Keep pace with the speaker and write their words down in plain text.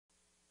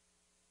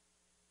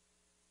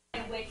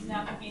Wicks is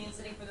now convening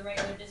sitting for the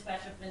regular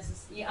dispatch of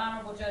business. The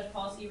Honorable Judge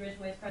Paul C.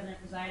 Ridgway is president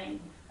presiding.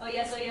 Oh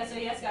yes, oh yes, oh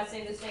yes, God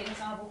save the state and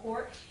this honorable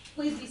court.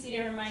 Please be seated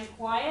and remain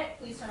quiet.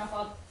 Please turn off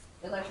all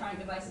electronic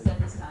devices at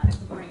this time.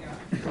 Good morning, Your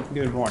Honor.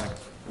 Good morning.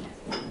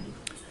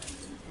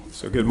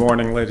 So good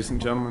morning, ladies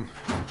and gentlemen.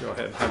 Go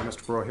ahead and have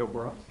Mr. Broyhill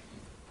brought.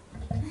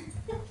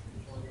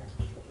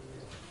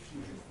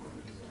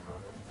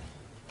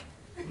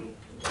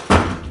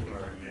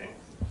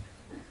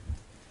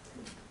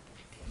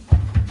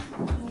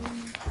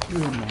 Good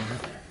morning.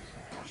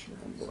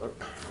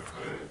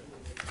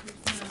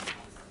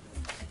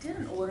 I did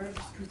an order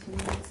just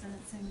continuing the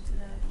sentencing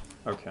today.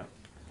 Okay.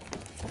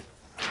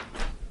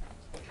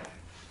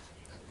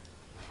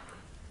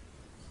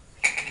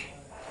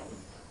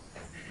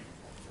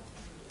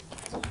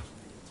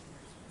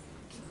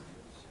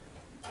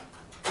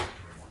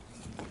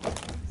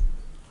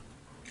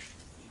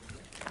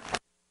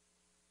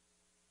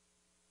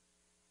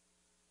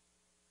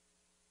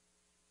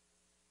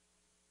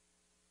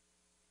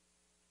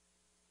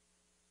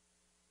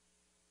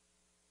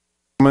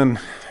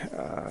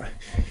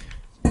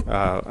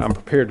 I'm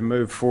prepared to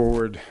move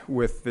forward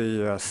with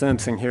the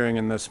sentencing hearing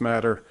in this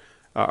matter.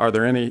 Are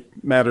there any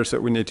matters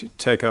that we need to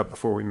take up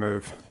before we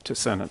move to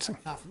sentencing?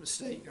 Not from the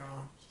state, Your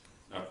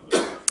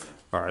Honor.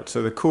 All right,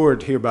 so the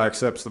court hereby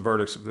accepts the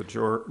verdicts of the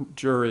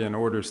jury and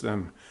orders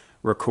them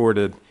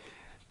recorded.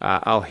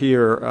 I'll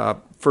hear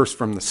first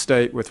from the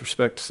state with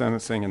respect to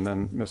sentencing, and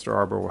then Mr.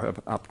 Arbor will have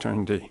an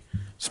opportunity to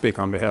speak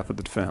on behalf of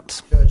the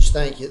defense. Judge,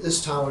 thank you. At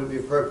this time, would it be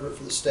appropriate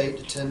for the state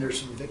to tender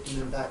some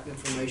victim impact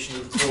information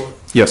to the court?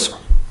 Yes, sir.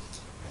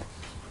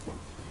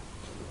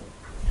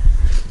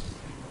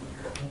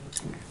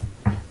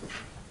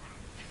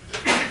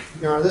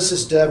 Your Honor, this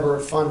is Deborah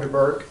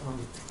Funderburk,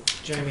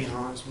 Jamie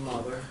Hahn's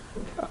mother,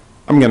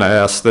 I'm going to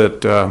ask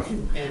that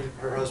and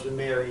her husband,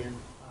 Marion.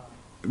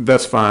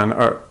 that's fine.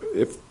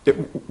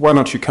 Why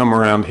don't you come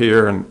around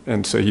here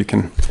and so you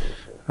can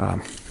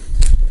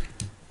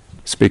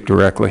speak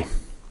directly?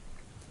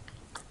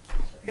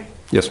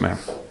 Yes, ma'am.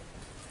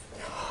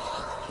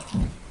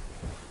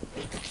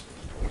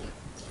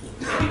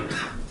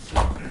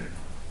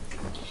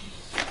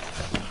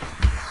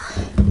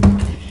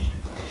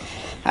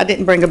 I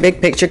didn't bring a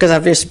big picture because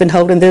I've just been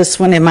holding this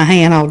one in my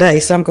hand all day,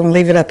 so I'm going to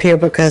leave it up here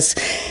because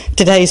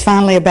today is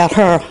finally about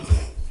her.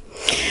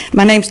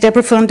 My name's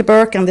Deborah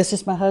Funderburk, and this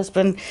is my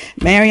husband,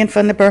 Marion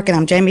Funderburk, and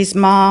I'm Jamie's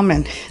mom,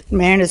 and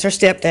Marion is her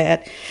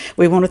stepdad.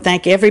 We want to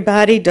thank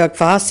everybody, Doug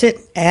Fawcett,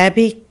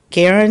 Abby,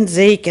 Karen,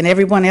 Zeke, and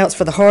everyone else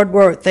for the hard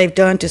work they've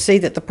done to see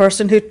that the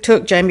person who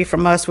took Jamie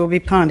from us will be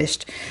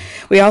punished.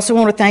 We also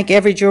want to thank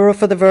every juror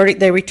for the verdict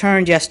they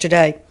returned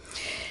yesterday.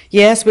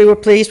 Yes, we were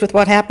pleased with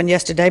what happened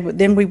yesterday, but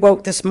then we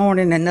woke this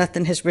morning and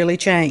nothing has really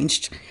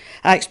changed.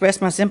 I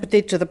express my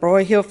sympathy to the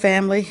Broyhill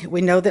family.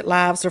 We know that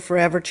lives are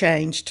forever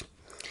changed.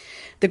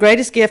 The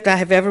greatest gift I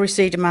have ever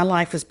received in my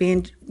life was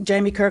being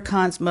Jamie Kirk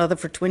Hahn's mother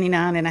for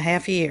 29 and a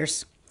half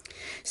years.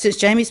 Since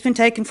Jamie's been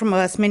taken from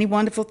us, many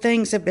wonderful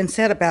things have been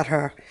said about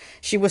her.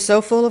 She was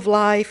so full of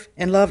life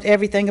and loved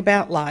everything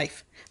about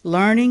life.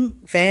 Learning,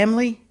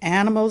 family,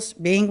 animals,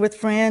 being with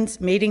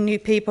friends, meeting new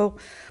people,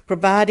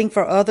 providing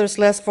for others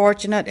less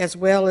fortunate, as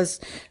well as,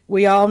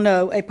 we all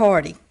know, a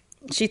party.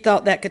 She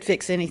thought that could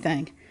fix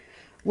anything.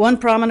 One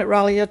prominent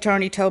Raleigh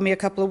attorney told me a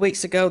couple of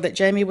weeks ago that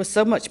Jamie was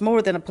so much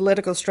more than a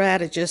political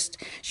strategist.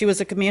 She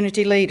was a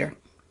community leader.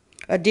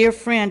 A dear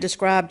friend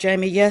described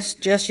Jamie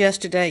just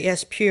yesterday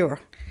as pure.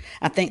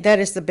 I think that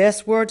is the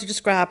best word to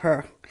describe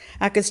her.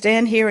 I could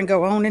stand here and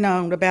go on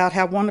about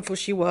how wonderful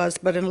she was,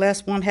 but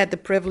unless one had the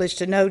privilege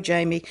to know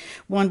Jamie,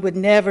 one would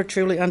never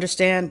truly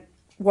understand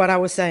what I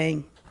was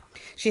saying.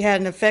 She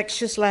had an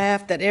infectious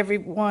laugh that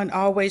everyone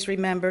always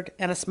remembered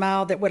and a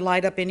smile that would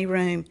light up any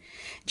room.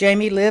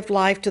 Jamie lived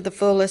life to the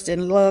fullest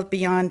and loved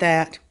beyond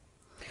that.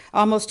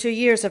 Almost 2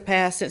 years have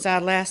passed since I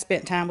last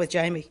spent time with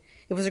Jamie.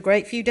 It was a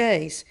great few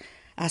days.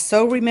 I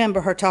so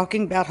remember her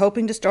talking about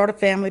hoping to start a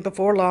family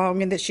before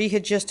long and that she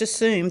had just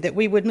assumed that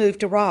we would move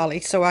to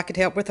Raleigh so I could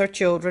help with her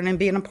children and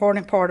be an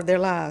important part of their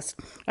lives.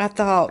 I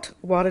thought,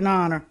 what an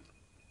honor.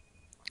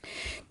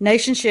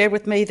 Nation shared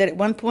with me that at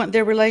one point in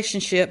their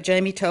relationship,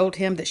 Jamie told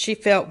him that she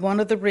felt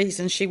one of the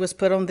reasons she was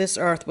put on this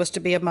earth was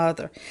to be a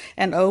mother,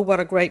 and oh, what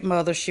a great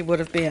mother she would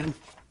have been.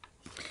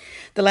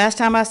 The last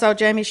time I saw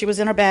Jamie, she was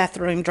in her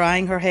bathroom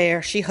drying her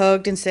hair. She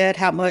hugged and said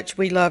how much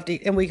we loved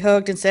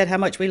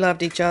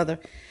each other.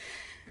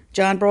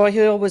 John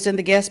Broyhill was in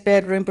the guest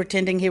bedroom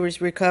pretending he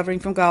was recovering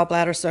from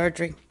gallbladder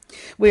surgery.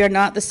 We are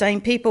not the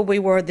same people we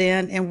were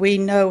then, and we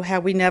know how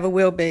we never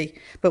will be,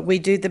 but we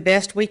do the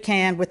best we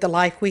can with the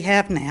life we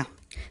have now.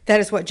 That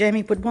is what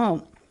Jamie would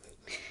want.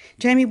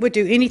 Jamie would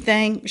do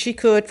anything she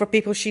could for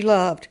people she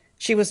loved.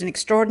 She was an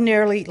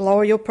extraordinarily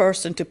loyal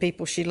person to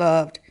people she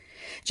loved.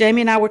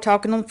 Jamie and I were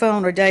talking on the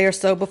phone a day or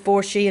so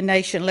before she and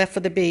Nation left for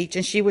the beach,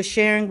 and she was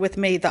sharing with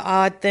me the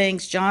odd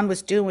things John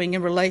was doing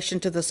in relation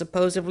to the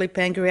supposedly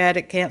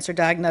pancreatic cancer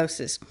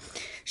diagnosis.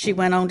 She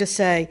went on to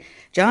say,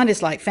 John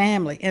is like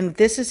family, and if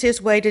this is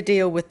his way to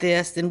deal with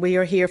this, then we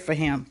are here for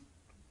him.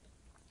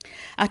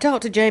 I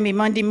talked to Jamie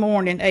Monday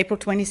morning, April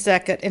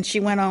 22nd, and she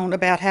went on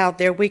about how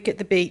their week at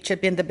the beach had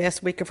been the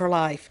best week of her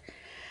life.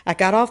 I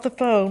got off the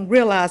phone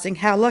realizing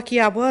how lucky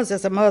I was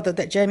as a mother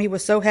that Jamie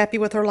was so happy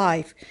with her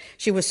life.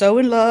 She was so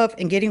in love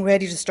and getting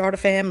ready to start a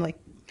family.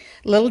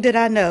 Little did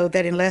I know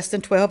that in less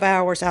than 12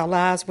 hours our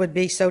lives would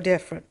be so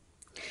different.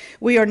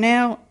 We are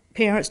now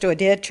parents to a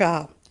dead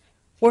child.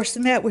 Worse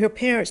than that, we are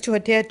parents to a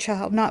dead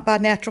child, not by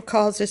natural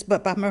causes,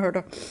 but by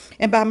murder.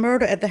 And by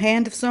murder at the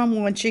hand of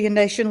someone she and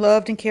Nation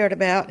loved and cared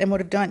about and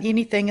would have done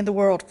anything in the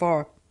world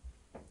for.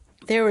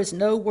 There is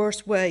no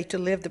worse way to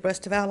live the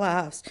rest of our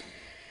lives.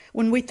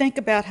 When we think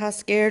about how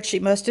scared she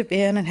must have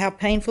been and how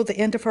painful the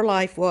end of her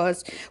life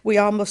was, we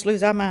almost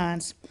lose our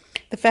minds.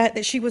 The fact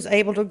that she was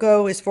able to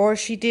go as far as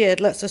she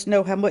did lets us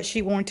know how much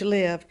she wanted to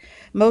live.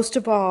 Most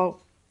of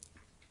all,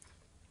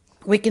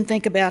 we can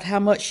think about how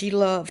much she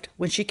loved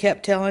when she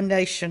kept telling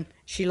Nation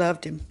she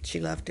loved him, she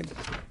loved him.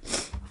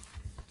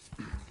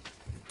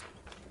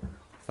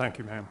 Thank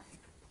you, ma'am.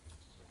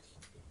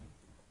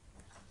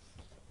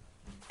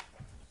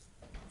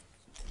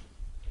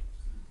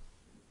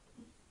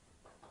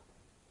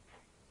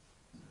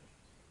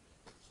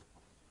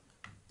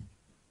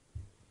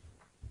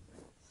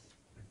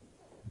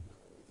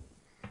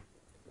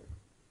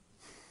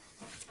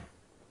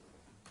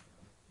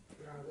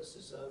 Your Honor, this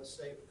is the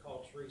statement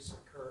called Teresa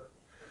Kirk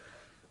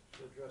to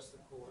address the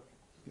court.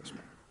 Yes,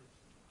 ma'am.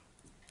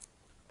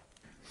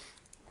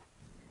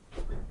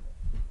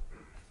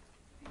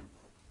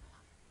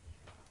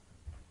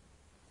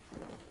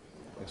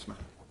 Yes, ma'am.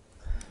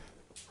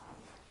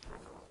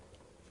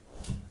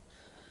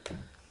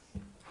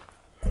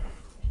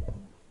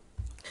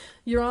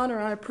 Your Honor,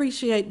 I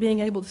appreciate being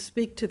able to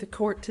speak to the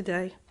court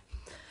today.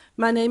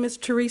 My name is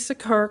Teresa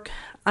Kirk.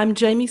 I'm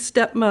Jamie's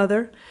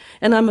stepmother,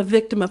 and I'm a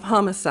victim of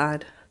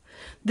homicide.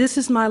 This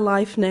is my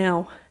life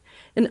now,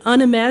 an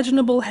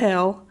unimaginable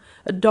hell,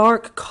 a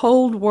dark,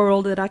 cold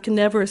world that I can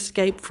never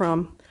escape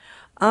from.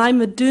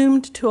 I'm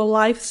doomed to a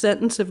life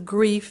sentence of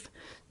grief.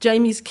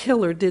 Jamie's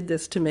killer did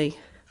this to me.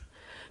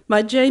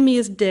 My Jamie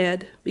is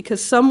dead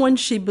because someone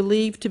she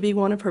believed to be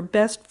one of her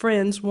best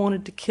friends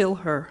wanted to kill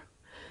her.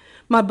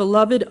 My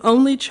beloved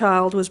only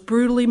child was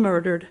brutally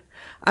murdered.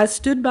 I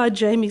stood by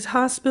Jamie's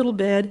hospital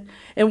bed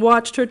and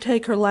watched her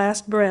take her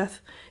last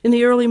breath in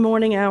the early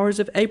morning hours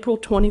of April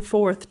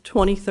 24th,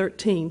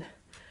 2013.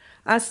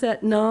 I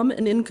sat numb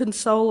and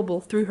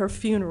inconsolable through her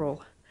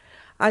funeral.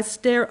 I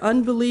stare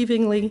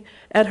unbelievingly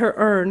at her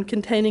urn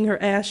containing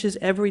her ashes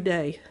every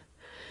day.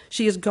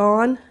 She is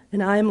gone,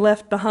 and I am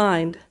left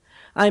behind.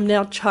 I am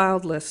now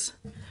childless.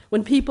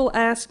 When people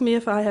ask me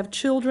if I have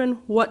children,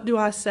 what do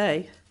I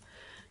say?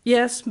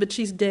 Yes, but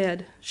she's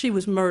dead. She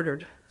was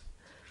murdered.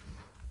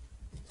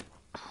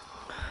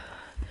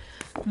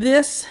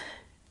 This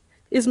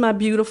is my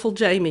beautiful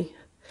Jamie.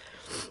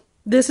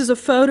 This is a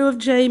photo of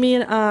Jamie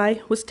and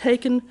I was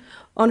taken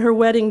on her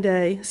wedding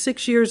day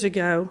 6 years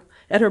ago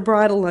at her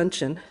bridal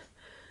luncheon.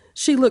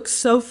 She looks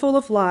so full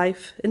of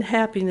life and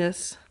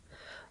happiness,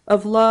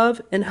 of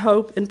love and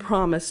hope and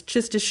promise,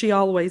 just as she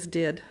always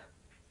did.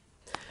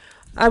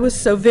 I was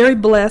so very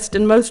blessed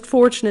and most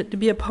fortunate to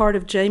be a part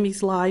of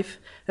Jamie's life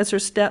as her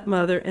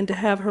stepmother and to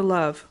have her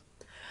love.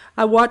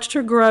 I watched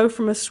her grow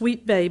from a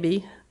sweet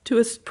baby to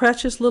a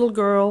precious little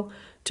girl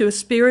to a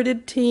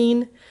spirited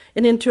teen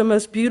and into a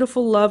most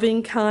beautiful,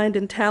 loving, kind,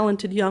 and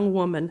talented young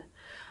woman.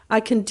 I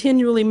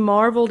continually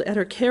marveled at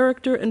her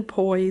character and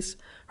poise,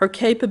 her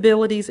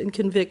capabilities and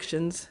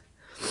convictions.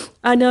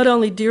 I not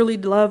only dearly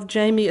loved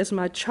Jamie as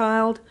my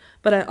child,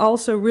 but I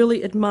also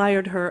really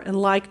admired her and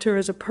liked her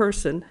as a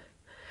person.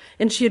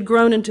 And she had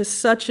grown into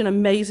such an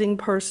amazing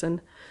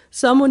person,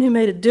 someone who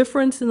made a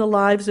difference in the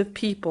lives of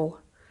people.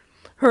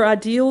 Her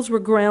ideals were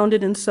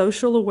grounded in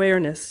social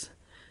awareness.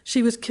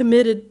 She was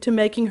committed to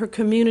making her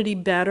community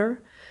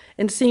better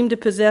and seemed to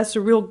possess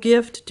a real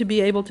gift to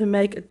be able to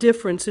make a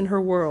difference in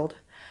her world.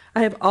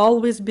 I have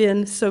always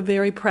been so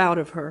very proud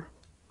of her.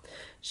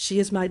 She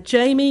is my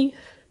Jamie.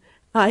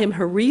 I am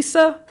her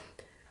Risa.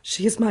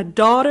 She is my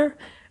daughter,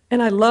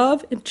 and I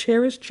love and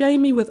cherish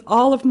Jamie with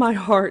all of my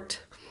heart.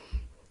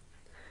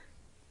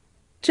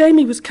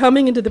 Jamie was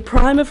coming into the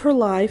prime of her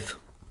life,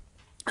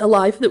 a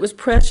life that was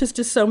precious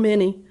to so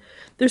many.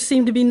 There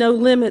seemed to be no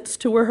limits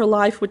to where her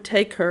life would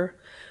take her,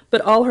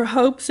 but all her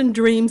hopes and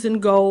dreams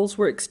and goals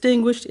were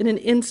extinguished in an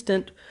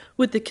instant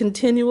with the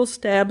continual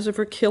stabs of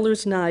her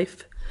killer's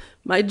knife.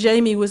 My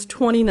Jamie was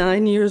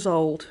 29 years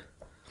old.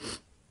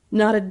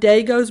 Not a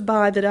day goes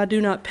by that I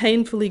do not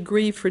painfully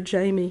grieve for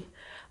Jamie.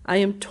 I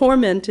am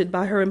tormented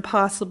by her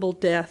impossible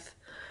death.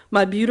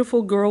 My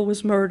beautiful girl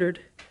was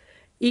murdered.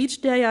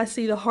 Each day I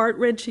see the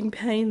heart-wrenching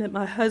pain that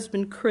my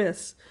husband,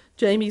 Chris,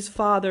 Jamie's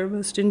father,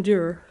 must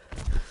endure.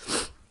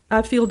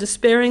 I feel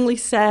despairingly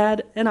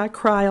sad, and I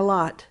cry a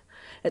lot.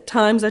 At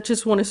times I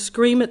just want to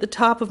scream at the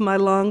top of my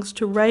lungs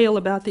to rail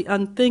about the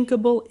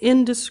unthinkable,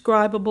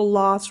 indescribable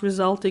loss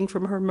resulting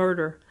from her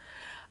murder.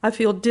 I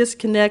feel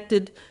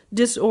disconnected,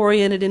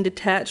 disoriented, and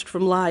detached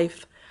from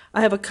life.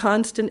 I have a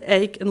constant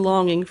ache and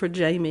longing for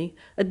Jamie,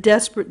 a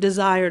desperate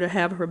desire to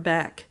have her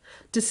back,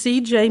 to see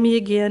Jamie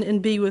again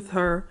and be with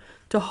her,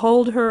 to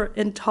hold her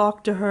and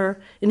talk to her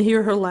and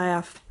hear her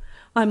laugh.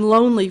 I'm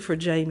lonely for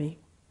Jamie.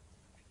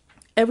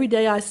 Every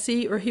day I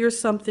see or hear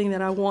something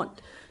that I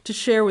want to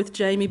share with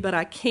Jamie, but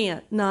I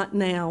can't, not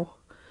now.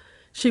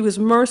 She was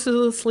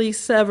mercilessly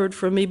severed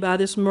from me by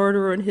this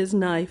murderer and his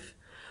knife.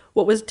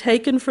 What was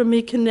taken from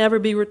me can never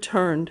be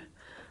returned.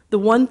 The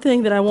one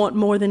thing that I want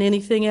more than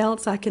anything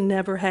else, I can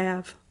never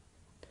have.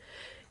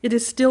 It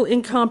is still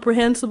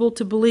incomprehensible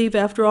to believe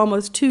after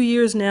almost 2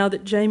 years now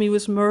that Jamie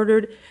was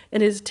murdered,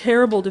 and it is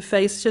terrible to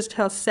face just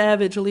how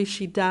savagely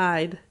she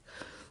died.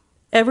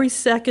 Every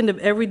second of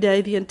every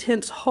day, the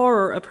intense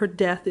horror of her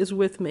death is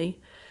with me.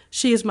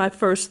 She is my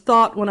first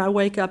thought when I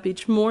wake up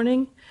each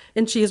morning,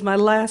 and she is my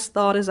last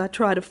thought as I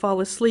try to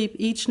fall asleep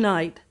each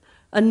night.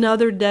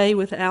 Another day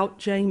without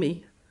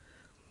Jamie.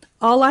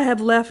 All I have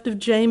left of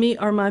Jamie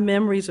are my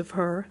memories of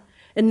her,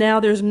 and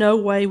now there's no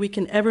way we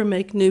can ever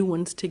make new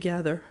ones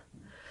together.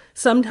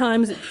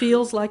 Sometimes it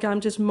feels like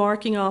I'm just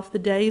marking off the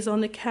days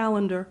on the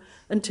calendar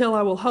until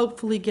I will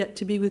hopefully get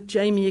to be with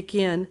Jamie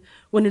again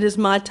when it is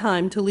my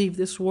time to leave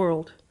this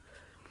world.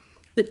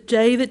 The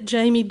day that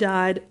Jamie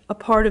died, a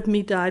part of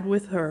me died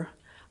with her.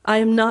 I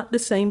am not the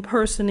same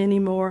person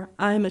anymore.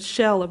 I am a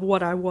shell of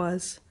what I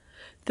was.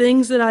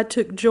 Things that I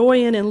took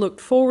joy in and looked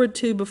forward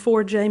to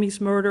before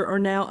Jamie's murder are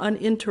now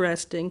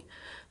uninteresting.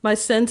 My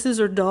senses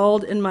are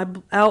dulled and my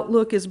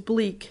outlook is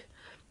bleak.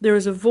 There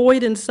is a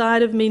void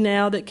inside of me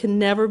now that can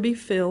never be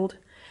filled,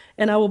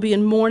 and I will be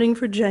in mourning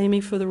for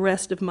Jamie for the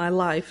rest of my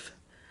life.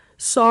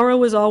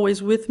 Sorrow is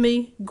always with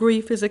me.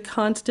 Grief is a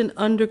constant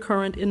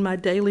undercurrent in my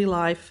daily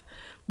life.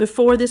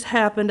 Before this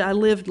happened, I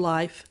lived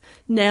life.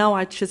 Now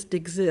I just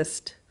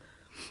exist.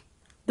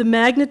 The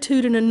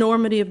magnitude and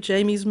enormity of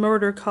Jamie's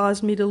murder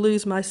caused me to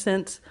lose my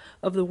sense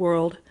of the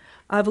world.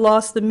 I've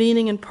lost the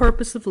meaning and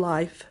purpose of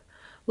life.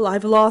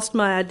 I've lost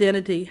my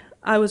identity.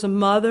 I was a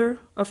mother,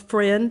 a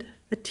friend,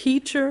 a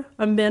teacher,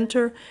 a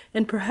mentor,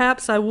 and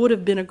perhaps I would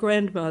have been a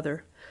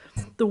grandmother.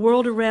 The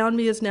world around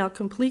me is now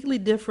completely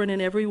different in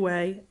every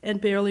way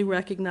and barely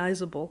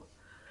recognizable.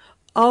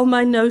 All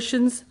my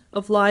notions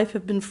of life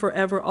have been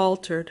forever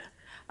altered.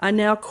 I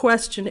now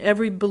question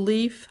every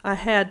belief I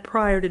had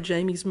prior to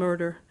Jamie's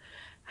murder.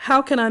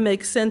 How can I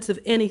make sense of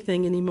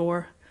anything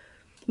anymore?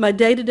 My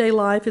day-to-day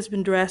life has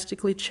been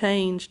drastically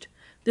changed.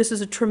 This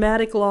is a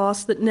traumatic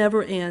loss that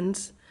never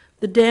ends.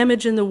 The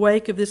damage in the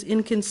wake of this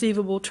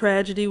inconceivable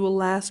tragedy will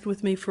last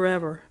with me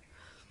forever.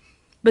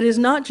 But it is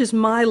not just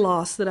my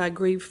loss that I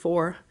grieve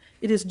for.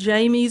 It is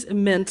Jamie's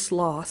immense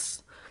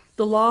loss,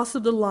 the loss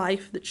of the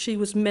life that she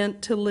was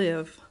meant to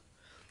live.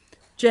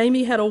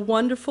 Jamie had a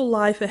wonderful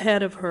life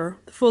ahead of her,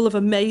 full of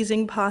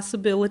amazing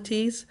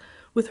possibilities,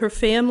 with her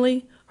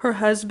family, her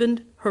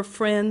husband, her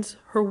friends,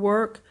 her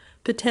work,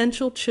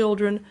 potential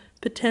children,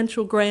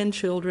 potential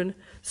grandchildren,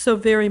 so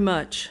very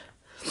much.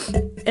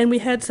 And we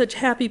had such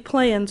happy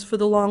plans for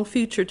the long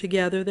future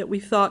together that we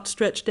thought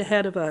stretched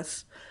ahead of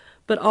us.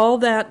 But all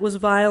that was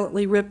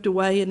violently ripped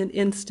away in an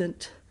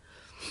instant.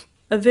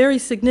 A very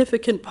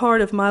significant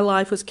part of my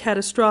life was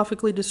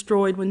catastrophically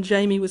destroyed when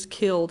Jamie was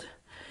killed.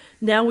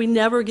 Now we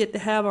never get to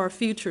have our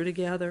future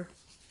together.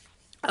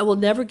 I will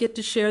never get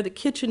to share the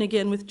kitchen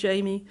again with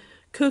Jamie,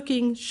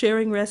 cooking,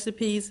 sharing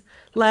recipes,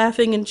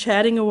 laughing and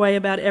chatting away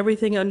about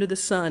everything under the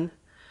sun.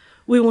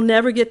 We will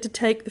never get to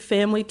take the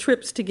family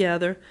trips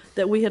together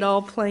that we had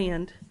all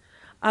planned.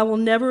 I will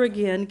never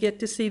again get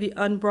to see the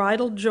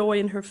unbridled joy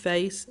in her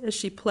face as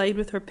she played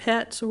with her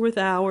pets or with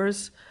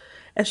ours,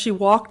 as she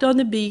walked on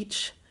the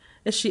beach,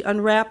 as she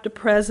unwrapped a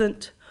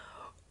present,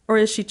 or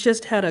as she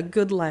just had a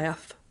good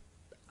laugh.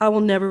 I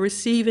will never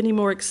receive any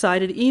more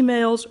excited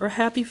emails or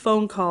happy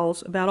phone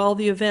calls about all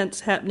the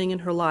events happening in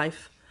her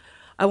life.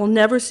 I will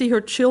never see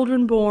her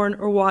children born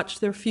or watch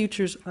their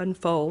futures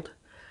unfold.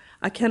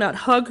 I cannot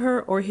hug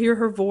her or hear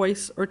her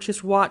voice or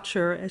just watch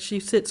her as she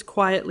sits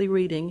quietly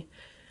reading.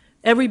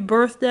 Every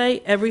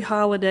birthday, every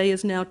holiday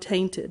is now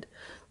tainted.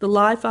 The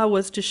life I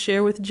was to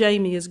share with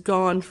Jamie is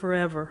gone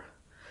forever.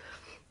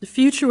 The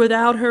future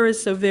without her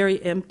is so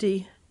very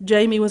empty.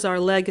 Jamie was our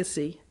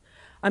legacy.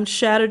 I'm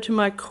shattered to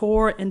my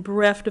core and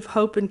bereft of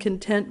hope and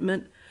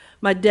contentment.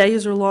 My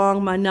days are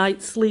long, my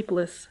nights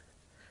sleepless.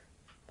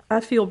 I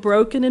feel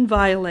broken and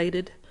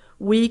violated,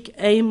 weak,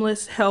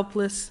 aimless,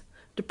 helpless,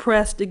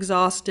 depressed,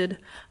 exhausted.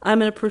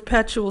 I'm in a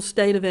perpetual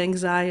state of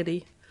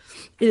anxiety.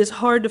 It is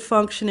hard to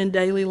function in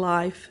daily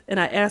life, and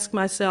I ask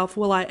myself,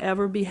 will I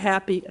ever be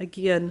happy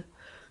again?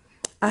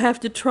 I have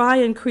to try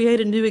and create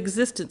a new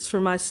existence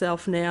for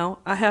myself now.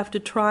 I have to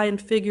try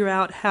and figure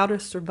out how to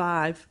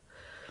survive.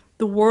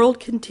 The world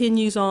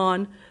continues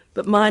on,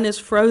 but mine is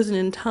frozen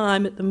in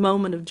time at the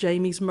moment of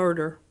Jamie's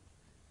murder.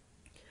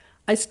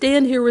 I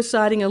stand here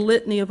reciting a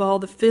litany of all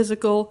the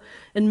physical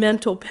and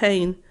mental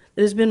pain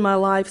that has been my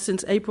life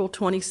since April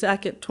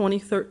 22nd,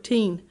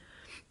 2013,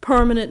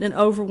 permanent and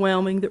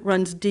overwhelming, that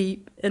runs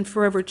deep and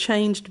forever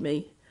changed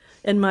me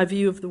and my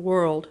view of the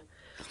world.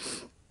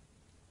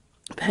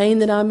 Pain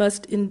that I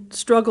must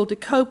struggle to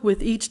cope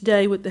with each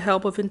day with the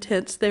help of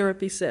intense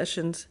therapy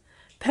sessions.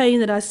 pain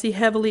that I see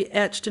heavily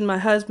etched in my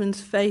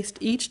husband's face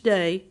each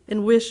day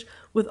and wish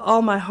with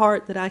all my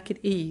heart that I could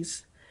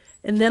ease.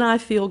 And then I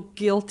feel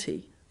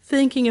guilty,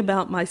 thinking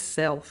about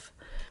myself,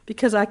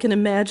 because I can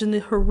imagine the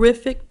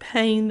horrific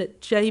pain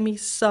that Jamie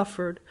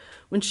suffered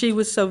when she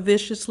was so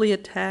viciously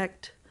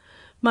attacked.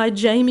 My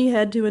Jamie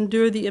had to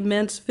endure the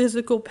immense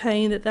physical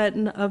pain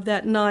of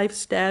that knife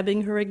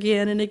stabbing her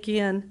again and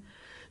again.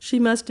 She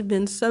must have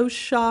been so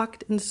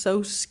shocked and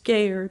so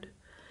scared.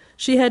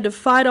 She had to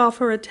fight off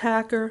her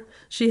attacker.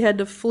 She had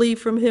to flee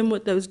from him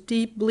with those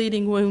deep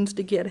bleeding wounds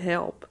to get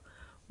help.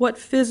 What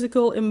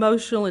physical,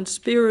 emotional, and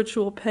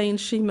spiritual pain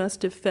she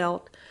must have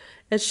felt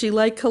as she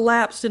lay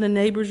collapsed in a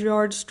neighbor's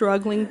yard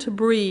struggling to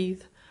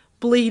breathe,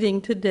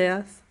 bleeding to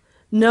death,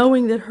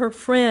 knowing that her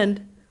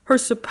friend, her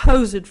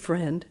supposed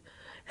friend,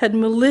 had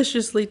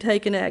maliciously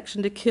taken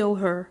action to kill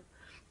her,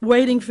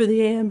 waiting for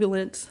the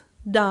ambulance,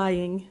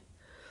 dying.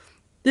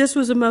 This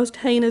was a most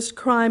heinous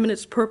crime, and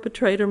its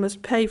perpetrator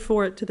must pay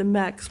for it to the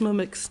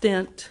maximum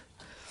extent.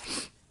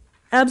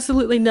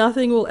 Absolutely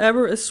nothing will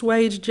ever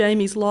assuage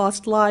Jamie's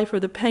lost life or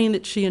the pain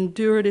that she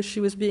endured as she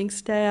was being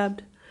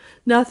stabbed.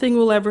 Nothing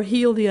will ever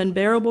heal the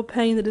unbearable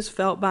pain that is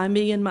felt by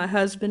me and my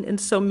husband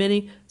and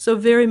so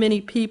very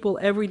many people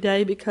every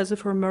day because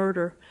of her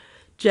murder.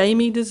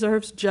 Jamie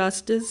deserves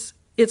justice.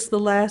 It's the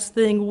last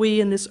thing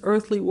we in this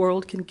earthly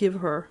world can give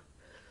her.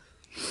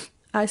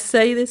 I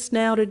say this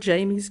now to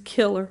Jamie's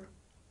killer.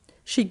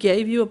 She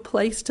gave you a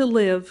place to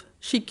live.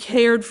 She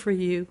cared for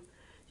you.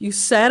 You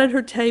sat at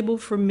her table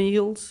for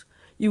meals.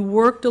 You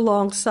worked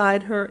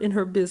alongside her in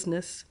her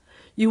business.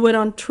 You went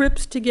on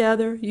trips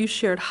together. You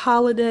shared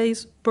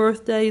holidays,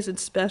 birthdays, and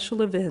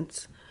special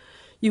events.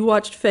 You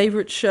watched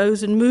favorite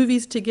shows and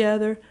movies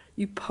together.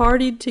 You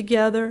partied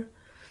together.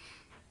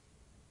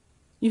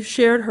 You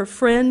shared her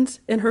friends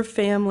and her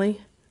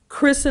family.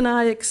 Chris and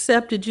I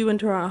accepted you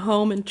into our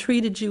home and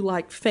treated you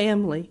like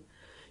family.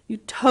 You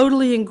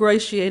totally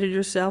ingratiated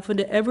yourself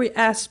into every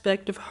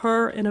aspect of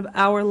her and of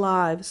our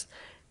lives,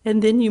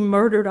 and then you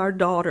murdered our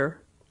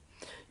daughter.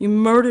 You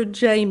murdered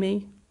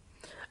Jamie.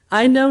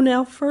 I know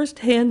now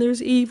firsthand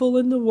there's evil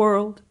in the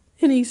world,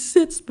 and he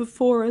sits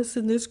before us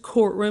in this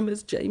courtroom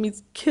as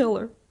Jamie's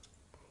killer.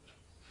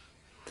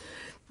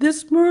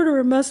 This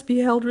murderer must be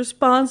held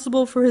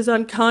responsible for his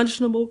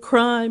unconscionable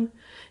crime.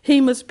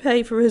 He must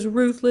pay for his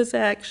ruthless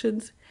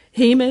actions.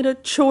 He made a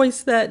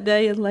choice that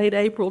day in late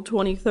April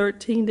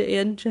 2013 to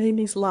end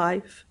Jamie's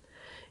life.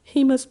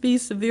 He must be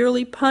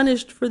severely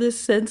punished for this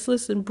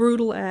senseless and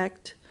brutal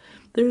act.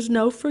 There's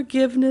no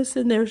forgiveness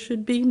and there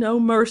should be no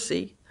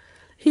mercy.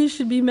 He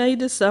should be made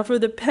to suffer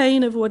the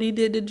pain of what he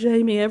did to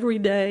Jamie every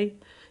day.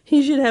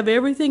 He should have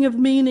everything of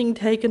meaning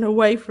taken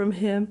away from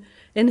him,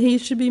 and he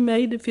should be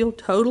made to feel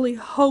totally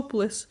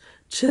hopeless,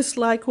 just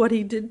like what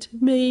he did to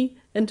me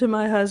and to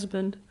my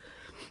husband.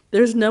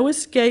 There's no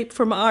escape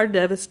from our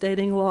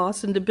devastating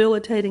loss and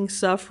debilitating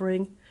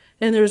suffering,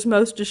 and there's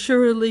most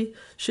assuredly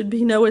should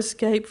be no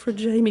escape for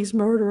Jamie's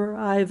murderer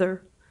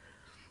either.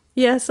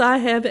 Yes, I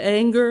have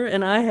anger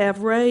and I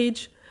have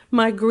rage.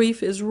 My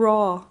grief is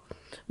raw.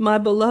 My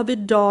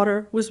beloved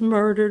daughter was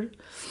murdered.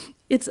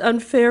 It's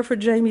unfair for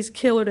Jamie's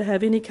killer to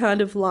have any kind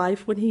of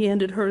life when he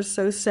ended hers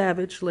so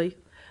savagely.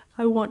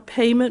 I want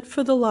payment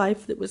for the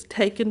life that was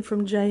taken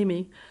from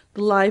Jamie,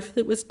 the life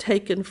that was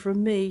taken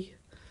from me.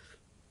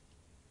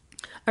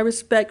 I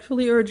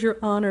respectfully urge your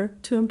honor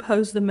to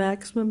impose the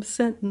maximum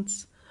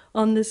sentence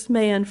on this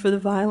man for the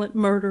violent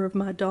murder of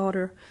my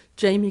daughter,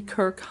 Jamie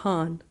Kirk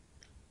Hahn.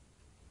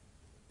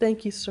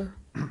 Thank you, sir.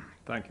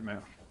 Thank you,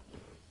 ma'am.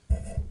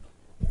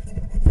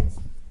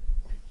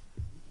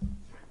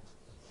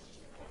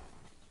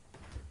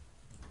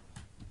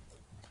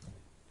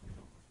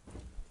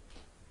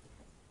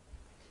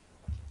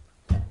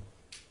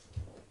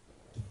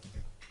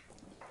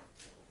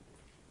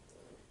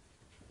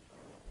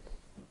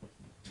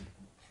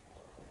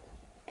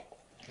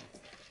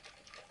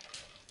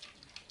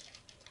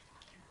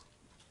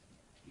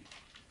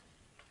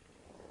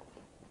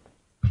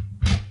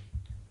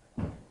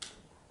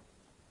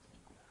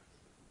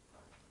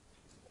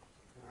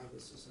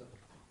 This is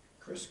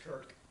Chris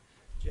Kirk,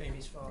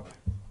 Jamie's father.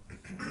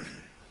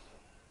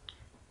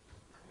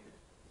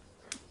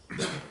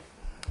 Yes,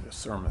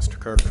 sir, Mr.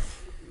 Kirk.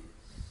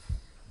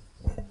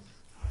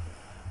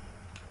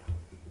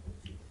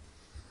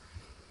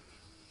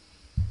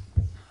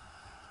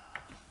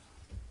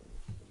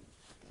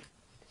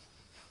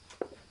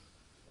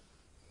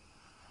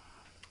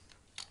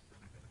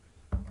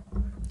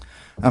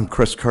 I'm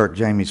Chris Kirk,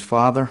 Jamie's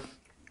father.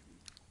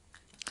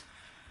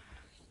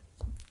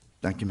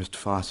 Thank you, Mr.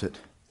 Fawcett.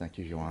 Thank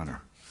you, Your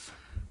Honor.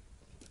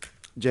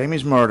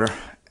 Jamie's murder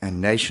and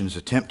Nation's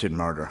attempted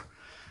murder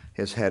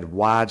has had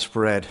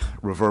widespread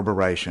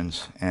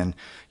reverberations, and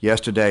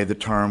yesterday the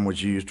term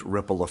was used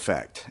ripple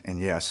effect. And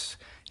yes,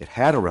 it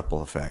had a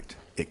ripple effect.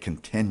 It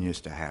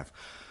continues to have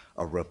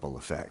a ripple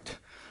effect.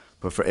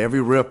 But for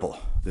every ripple,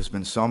 there's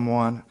been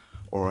someone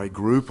or a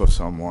group of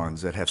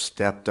someones that have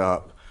stepped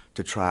up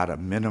to try to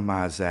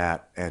minimize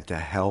that and to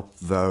help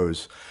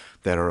those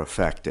that are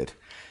affected.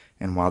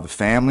 And while the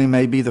family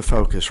may be the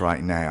focus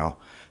right now,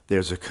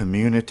 there's a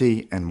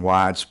community and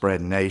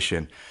widespread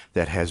nation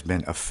that has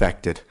been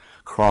affected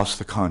across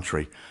the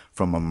country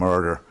from a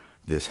murder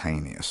this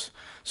heinous.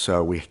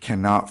 So we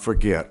cannot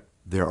forget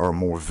there are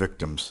more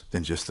victims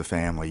than just the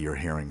family you're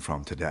hearing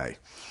from today.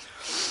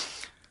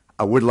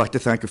 I would like to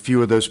thank a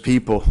few of those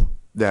people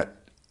that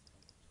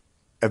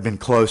have been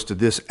close to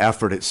this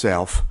effort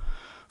itself.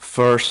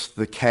 First,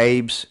 the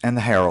Cabes and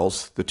the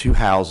Harrells, the two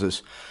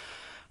houses,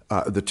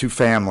 the two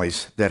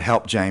families that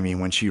helped Jamie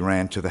when she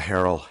ran to the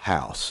Harrell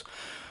house.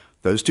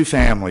 Those two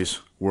families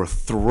were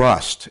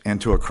thrust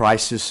into a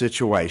crisis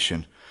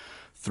situation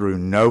through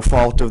no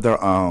fault of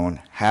their own,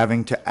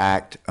 having to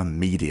act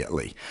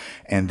immediately.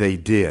 And they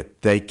did.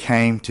 They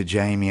came to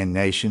Jamie and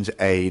Nation's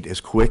aid as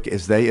quick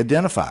as they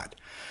identified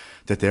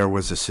that there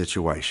was a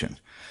situation.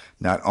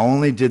 Not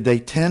only did they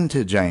tend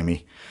to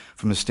Jamie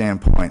from the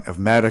standpoint of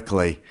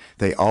medically,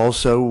 they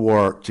also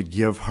worked to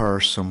give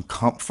her some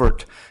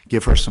comfort,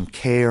 give her some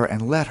care,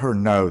 and let her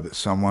know that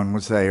someone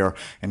was there.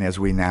 And as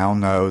we now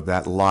know,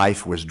 that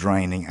life was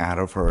draining out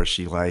of her as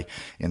she lay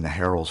in the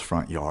Harrell's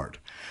front yard.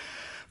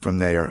 From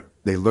there,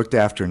 they looked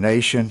after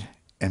Nation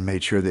and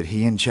made sure that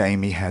he and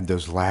Jamie had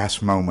those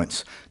last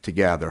moments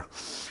together.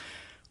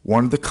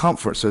 One of the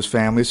comforts those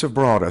families have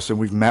brought us, and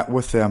we've met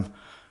with them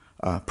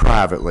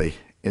privately,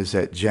 is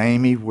that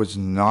Jamie was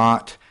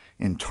not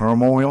in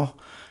turmoil.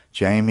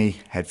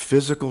 Jamie had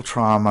physical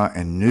trauma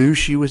and knew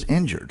she was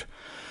injured,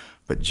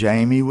 but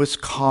Jamie was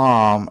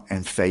calm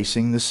and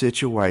facing the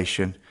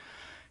situation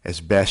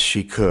as best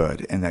she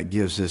could, and that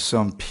gives us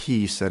some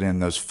peace that in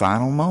those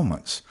final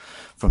moments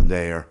from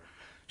there,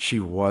 she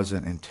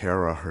wasn't in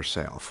terror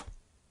herself.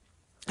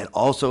 I'd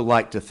also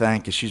like to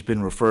thank, as she's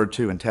been referred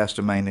to in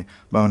testimony,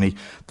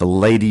 the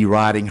lady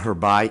riding her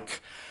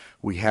bike.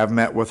 We have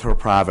met with her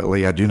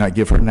privately. I do not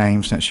give her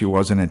name since she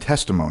wasn't in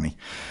testimony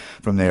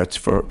from there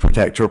to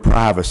protect her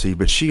privacy,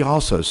 but she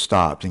also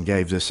stopped and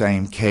gave the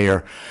same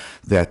care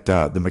that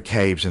the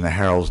McCabe's and the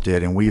Harrells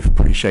did, and we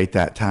appreciate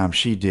that time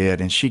she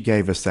did, and she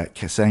gave us that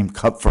same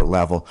comfort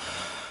level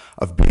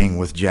of being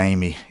with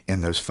Jamie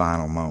in those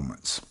final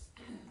moments.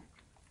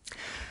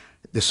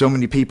 There's so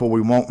many people we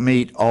won't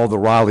meet, all the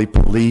Raleigh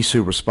police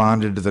who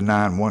responded to the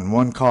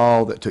 911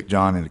 call that took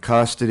John into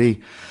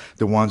custody,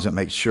 the ones that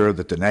made sure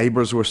that the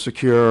neighbors were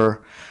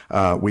secure.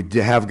 We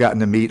have gotten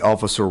to meet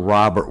Officer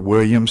Robert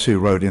Williams, who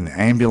rode in the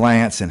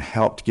ambulance and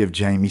helped give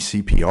Jamie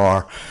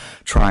CPR,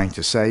 trying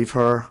to save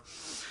her.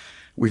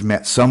 We've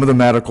met some of the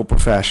medical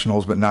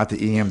professionals, but not the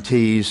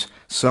EMTs,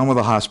 some of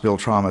the hospital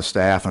trauma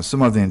staff, and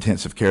some of the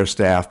intensive care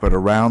staff, but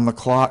around the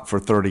clock for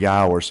 30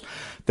 hours.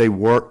 They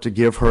worked to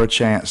give her a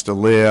chance to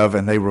live,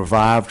 and they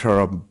revived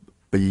her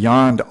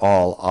beyond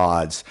all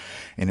odds.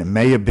 And it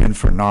may have been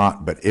for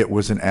naught, but it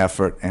was an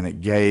effort, and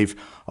it gave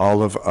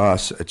all of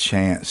us a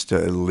chance to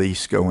at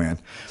least go in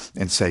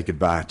and say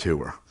goodbye to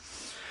her.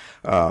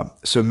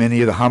 So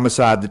many of the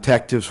homicide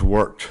detectives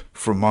worked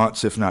for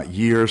months, if not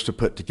years, to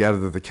put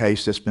together the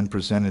case that's been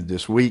presented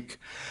this week.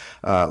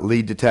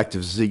 Lead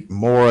Detective Zeke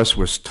Morris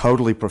was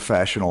totally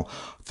professional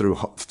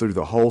through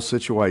the whole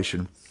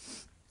situation.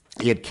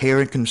 He had care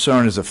and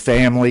concern as a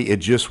family. It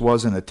just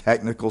wasn't a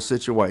technical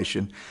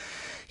situation.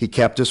 He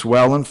kept us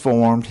well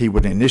informed. He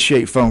would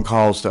initiate phone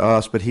calls to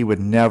us, but he would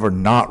never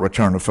not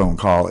return a phone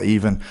call,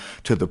 even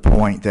to the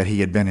point that he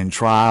had been in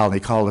trial.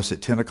 He called us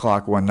at 10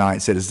 o'clock one night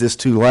and said, "Is this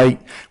too late?"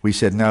 We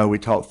said, "No." We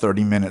talked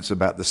 30 minutes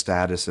about the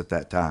status at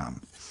that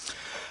time.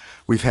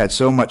 We've had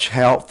so much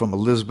help from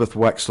Elizabeth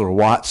Wexler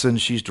Watson.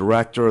 She's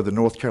director of the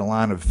North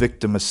Carolina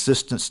Victim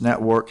Assistance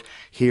Network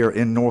here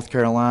in North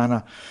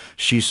Carolina.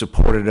 She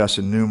supported us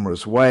in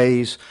numerous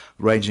ways,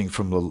 ranging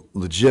from the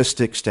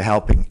logistics to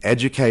helping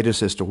educate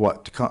us as to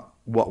what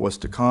was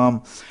to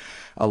come,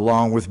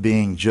 along with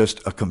being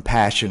just a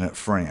compassionate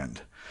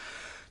friend.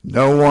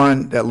 No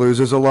one that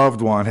loses a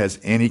loved one has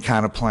any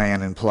kind of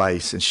plan in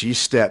place, and she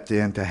stepped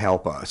in to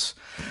help us.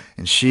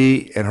 And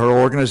she and her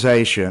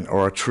organization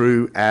are a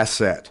true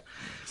asset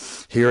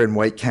here in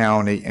Wake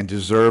County and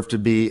deserve to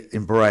be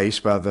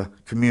embraced by the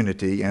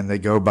community, and they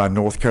go by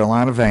North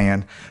Carolina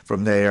Van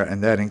from there,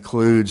 and that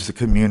includes the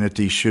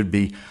community should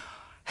be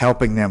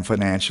helping them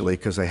financially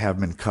because they have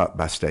been cut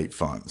by state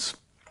funds.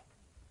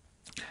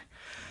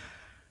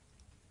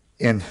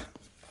 In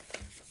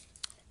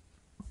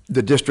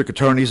the district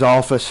attorney's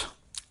office,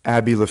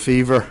 Abby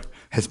Lefevre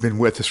has been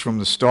with us from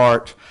the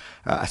start.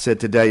 I said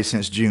today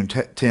since June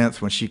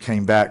 10th when she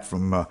came back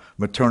from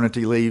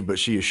maternity leave, but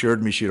she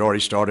assured me she'd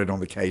already started on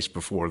the case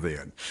before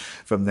then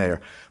from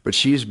there. But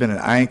she's been an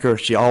anchor.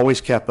 She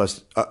always kept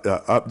us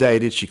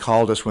updated. She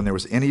called us when there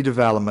was any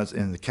developments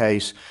in the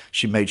case.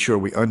 She made sure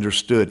we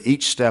understood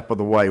each step of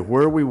the way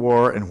where we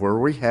were and where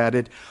we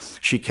headed.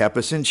 She kept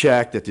us in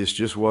check that this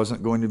just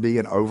wasn't going to be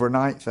an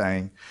overnight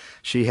thing.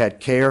 She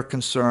had care,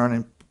 concern,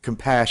 and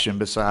compassion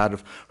beside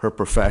of her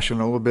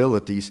professional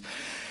abilities.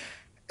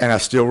 And I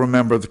still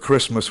remember the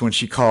Christmas when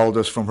she called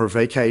us from her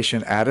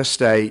vacation out of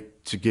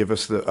state to give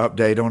us the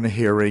update on the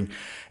hearing,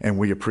 and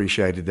we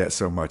appreciated that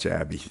so much,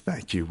 Abby.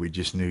 Thank you. We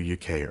just knew you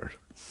cared.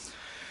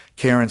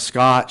 Karen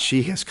Scott,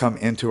 she has come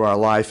into our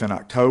life in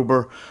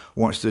October.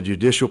 Once the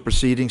judicial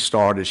proceedings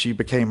started, she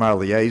became our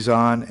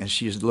liaison, and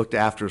she has looked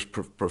after us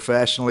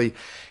professionally,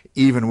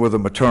 even with a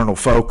maternal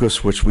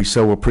focus, which we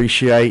so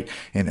appreciate,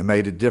 and it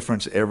made a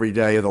difference every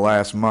day of the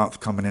last month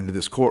coming into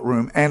this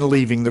courtroom and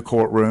leaving the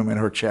courtroom, and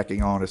her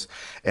checking on us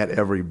at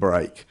every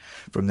break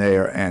from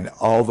there. And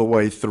all the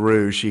way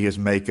through, she has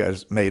made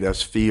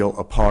us feel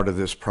a part of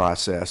this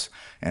process,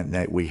 and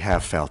that we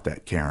have felt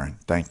that, Karen.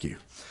 Thank you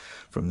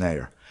from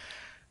there.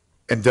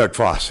 And Doug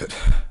Fawcett,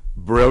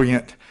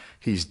 brilliant.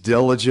 He's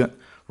diligent,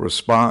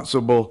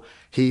 responsible.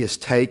 He has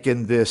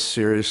taken this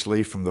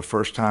seriously from the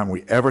first time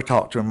we ever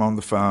talked to him on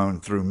the phone,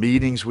 through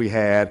meetings we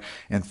had,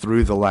 and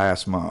through the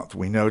last month.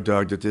 We know,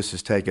 Doug, that this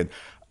has taken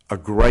a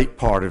great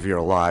part of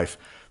your life,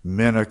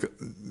 mentally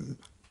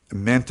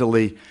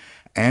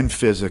and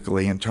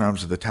physically, in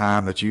terms of the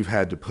time that you've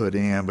had to put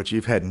in, but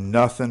you've had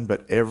nothing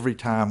but, every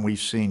time we've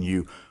seen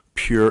you,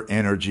 pure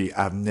energy.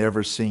 I've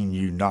never seen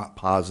you not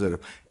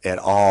positive at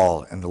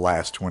all in the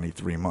last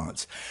 23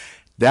 months.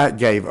 That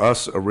gave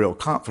us a real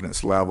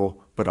confidence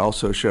level, but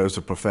also shows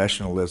the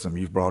professionalism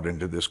you've brought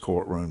into this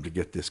courtroom to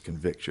get this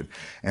conviction.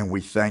 And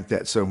we thank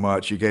that so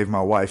much. You gave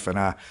my wife and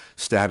I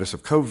status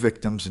of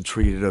co-victims and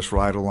treated us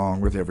right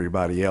along with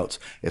everybody else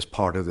as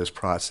part of this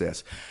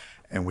process.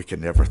 And we can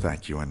never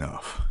thank you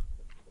enough.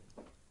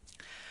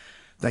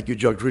 Thank you,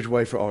 Judge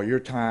Ridgway, for all your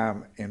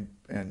time in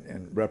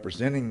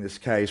representing this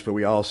case, but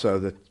we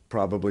also,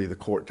 probably the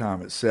court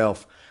time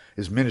itself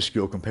is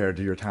minuscule compared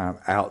to your time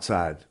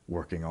outside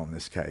working on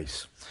this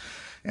case.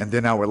 And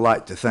then I would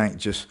like to thank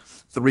just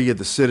 3 of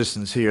the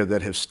citizens here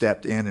that have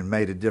stepped in and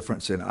made a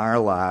difference in our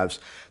lives.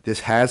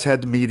 This has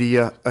had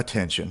media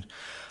attention.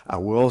 I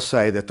will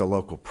say that the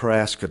local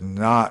press could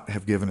not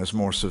have given us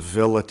more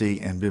civility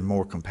and been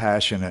more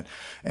compassionate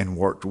and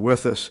worked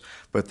with us,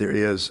 but there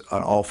is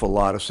an awful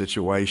lot of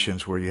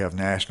situations where you have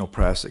national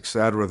press, et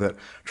cetera, that are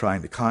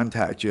trying to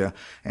contact you,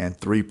 and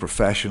 3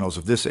 professionals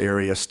of this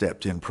area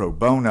stepped in pro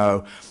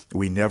bono.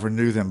 We never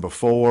knew them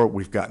before.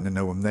 We've gotten to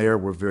know them there.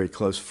 We're very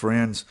close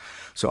friends.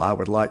 So I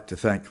would like to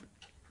thank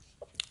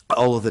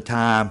all of the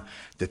time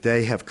that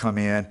they have come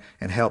in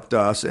and helped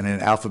us, and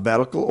in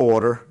alphabetical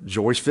order: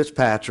 Joyce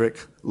Fitzpatrick,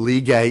 Lee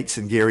Gates,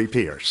 and Gary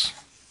Pierce.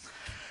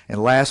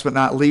 And last but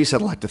not least,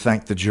 I'd like to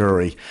thank the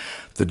jury.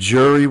 The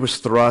jury was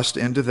thrust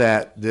into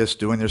this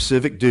doing their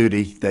civic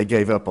duty. They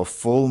gave up a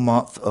full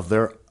month of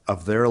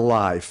their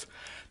life.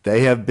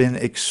 They have been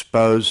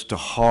exposed to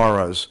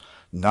horrors,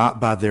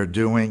 not by their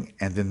doing,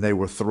 and then they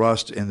were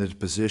thrust in the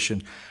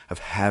position of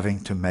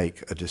having to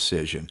make a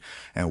decision.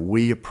 And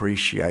we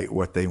appreciate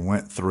what they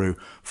went through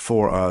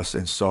for us,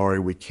 and sorry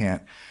we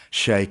can't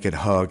shake and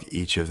hug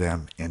each of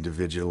them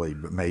individually,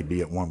 but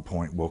maybe at one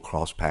point we'll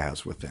cross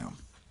paths with them.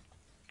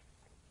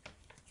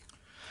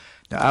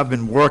 Now, I've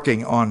been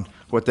working on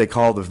what they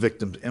call the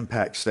Victim's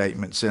Impact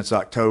Statement since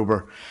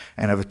October,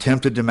 and I've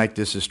attempted to make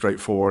this as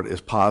straightforward as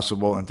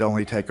possible and to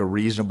only take a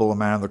reasonable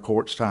amount of the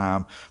court's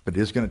time, but it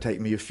is going to take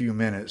me a few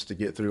minutes to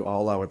get through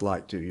all I would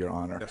like to, Your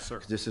Honor. Yes,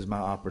 sir. This is my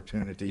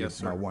opportunity. Yes,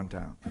 It's my sir. one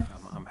time.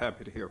 I'm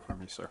happy to hear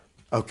from you, sir.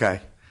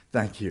 Okay,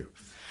 thank you.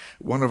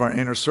 One of our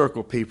inner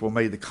circle people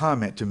made the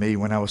comment to me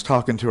when I was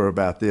talking to her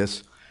about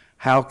this: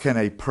 how can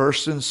a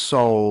person's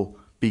soul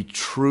be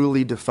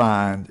truly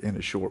defined in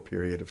a short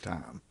period of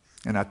time?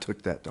 And I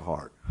took that to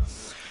heart.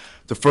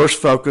 The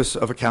first focus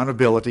of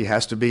accountability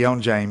has to be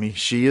on Jamie.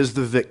 She is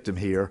the victim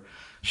here.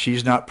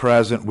 She's not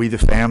present. We, the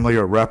family,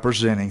 are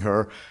representing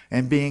her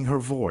and being her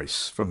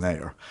voice from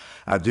there.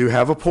 I do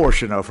have a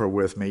portion of her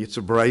with me. It's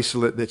a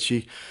bracelet that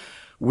she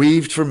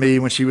weaved for me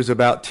when she was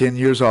about 10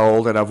 years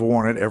old, and I've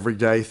worn it every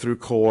day through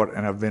court,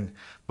 and I've been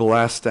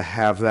blessed to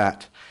have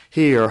that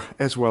here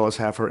as well as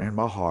have her in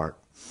my heart.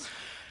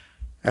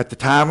 At the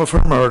time of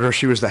her murder,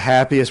 she was the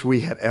happiest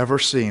we had ever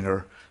seen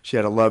her. She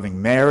had a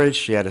loving marriage.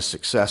 She had a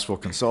successful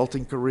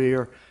consulting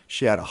career.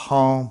 She had a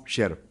home.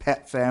 She had a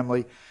pet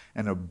family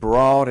and a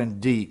broad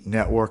and deep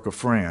network of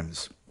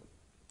friends.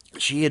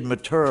 She had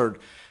matured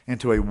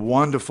into a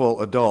wonderful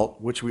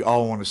adult, which we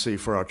all want to see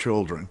for our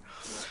children.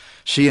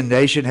 She and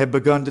Nation had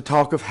begun to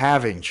talk of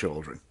having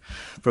children.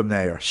 From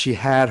there, she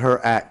had her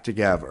act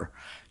together.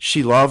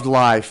 She loved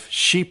life.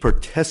 She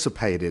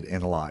participated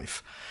in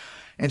life.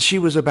 And she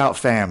was about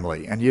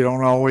family, and you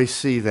don't always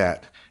see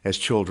that as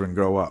children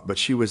grow up, but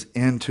she was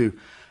into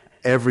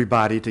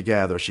everybody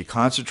together. She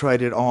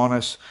concentrated on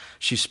us.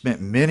 She spent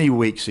many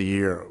weeks a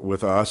year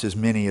with us, as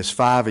many as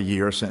 5 a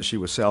year since she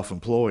was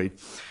self-employed.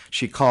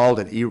 She called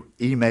and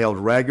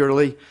emailed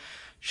regularly.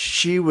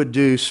 She would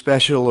do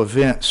special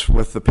events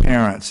with the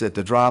parents at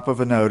the drop of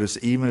a notice,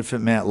 even if it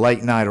meant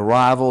late night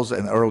arrivals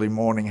and early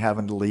morning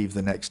having to leave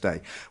the next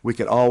day. We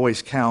could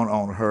always count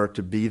on her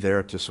to be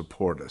there to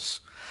support us.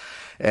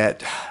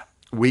 At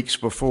weeks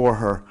before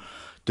her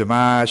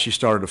demise, she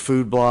started a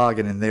food blog,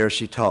 and in there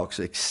she talks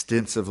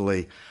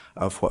extensively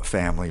of what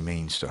family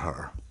means to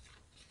her.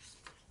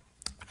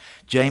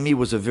 Jamie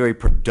was a very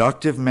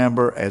productive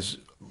member, as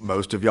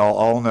most of y'all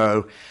all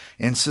know,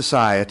 in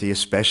society,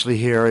 especially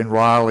here in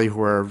Raleigh,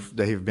 where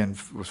they have been,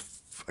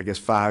 I guess,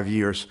 5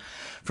 years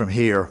from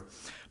here.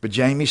 But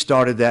Jamie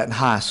started that in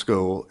high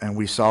school, and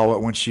we saw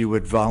it when she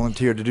would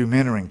volunteer to do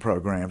mentoring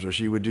programs, or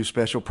she would do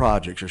special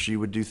projects, or she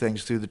would do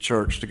things through the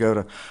church to go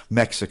to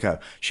Mexico.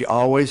 She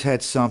always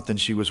had something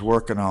she was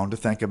working on to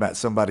think about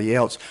somebody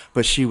else,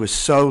 but she was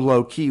so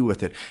low-key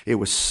with it. It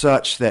was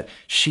such that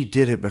she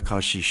did it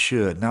because she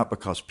should, not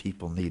because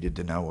people needed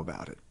to know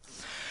about it.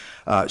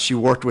 She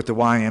worked with the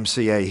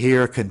YMCA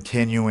here,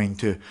 continuing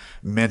to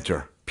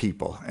mentor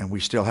people, and we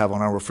still have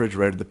on our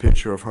refrigerator the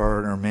picture of her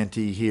and her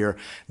mentee here.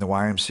 The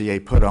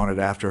YMCA put on it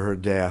after her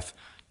death,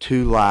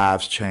 2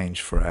 lives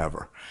changed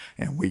forever,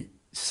 and we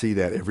see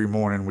that every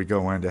morning we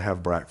go in to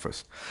have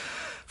breakfast.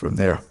 From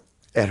there,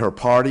 at her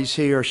parties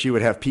here, she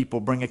would have people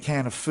bring a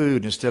can of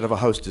food instead of a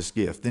hostess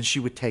gift. Then she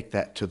would take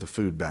that to the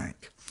food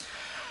bank.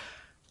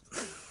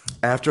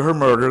 After her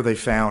murder, they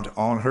found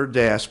on her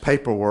desk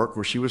paperwork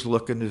where she was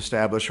looking to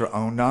establish her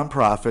own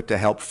nonprofit to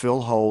help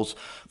fill holes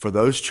for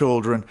those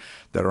children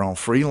that are on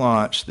free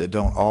lunch, that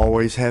don't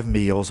always have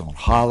meals on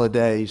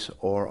holidays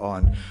or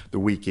on the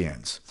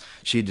weekends.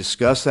 She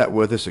discussed that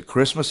with us at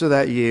Christmas of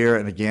that year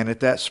and again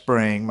at that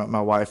spring.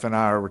 My wife and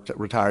I are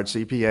retired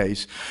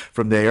CPAs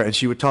from there, and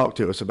she would talk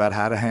to us about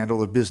how to handle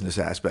the business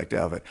aspect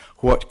of it.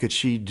 What could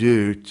she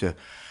do to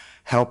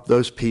help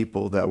those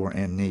people that were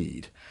in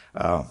need?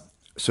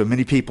 So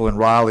many people in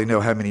Raleigh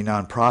know how many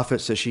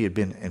nonprofits that she had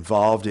been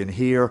involved in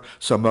here.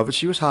 Some of it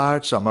she was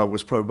hired, some of it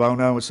was pro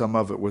bono, and some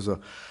of it was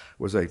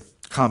a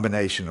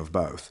combination of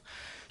both.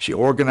 She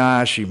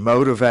organized, she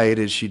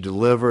motivated, she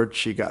delivered,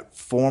 she got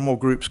formal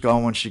groups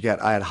going, she got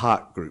ad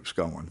hoc groups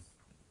going.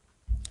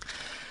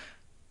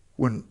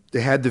 When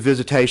they had the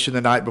visitation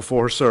the night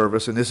before her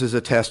service, and this is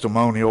a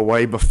testimonial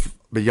way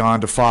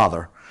beyond a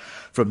father,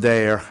 from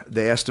there,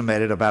 they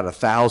estimated about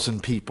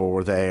 1,000 people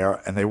were there,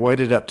 and they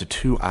waited up to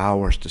 2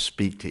 hours to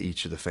speak to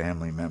each of the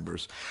family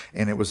members.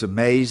 And it was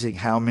amazing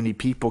how many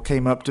people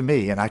came up to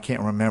me, and I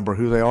can't remember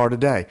who they are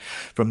today,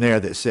 from there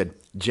that said,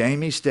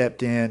 Jamie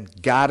stepped in,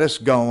 got us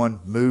going,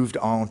 moved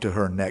on to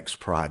her next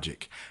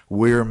project.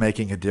 We're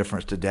making a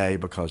difference today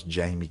because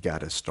Jamie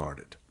got us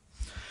started.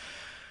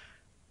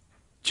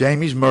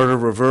 Jamie's murder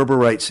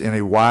reverberates in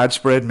a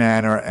widespread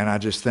manner, and I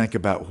just think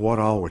about what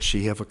all would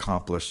she have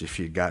accomplished if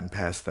she had gotten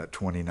past that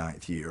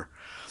 29th year.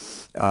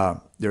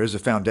 There is a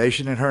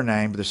foundation in her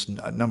name, but there's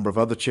a number of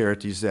other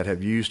charities that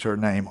have used her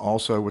name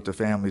also with the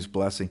family's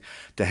blessing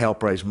to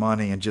help raise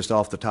money, and just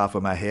off the top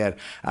of my head,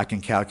 I can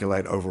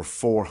calculate over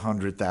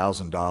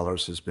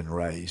 $400,000 has been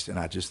raised, and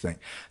I just think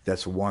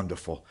that's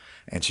wonderful.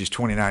 And she's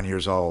 29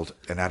 years old,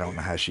 and I don't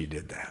know how she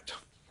did that.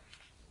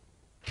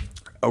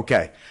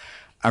 Okay.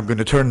 I'm going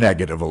to turn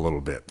negative a little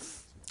bit.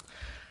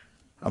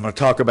 I'm going to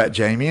talk about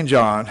Jamie and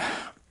John.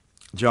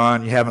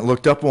 John, you haven't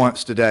looked up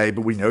once today,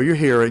 but we know you're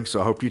hearing,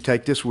 so I hope you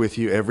take this with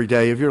you every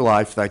day of your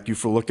life. Thank you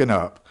for looking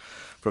up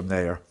from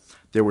there.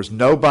 There was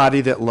nobody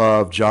that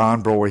loved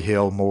John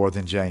Broyhill more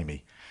than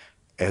Jamie.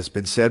 As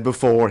been said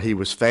before, he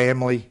was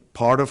family,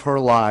 part of her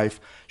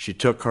life. She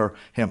took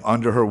him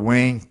under her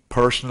wing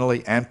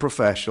personally and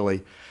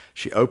professionally.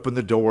 She opened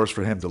the doors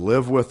for him to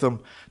live with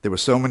them. There were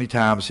so many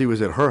times he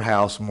was at her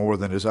house more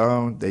than his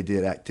own. They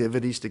did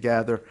activities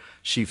together.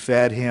 She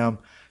fed him.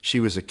 She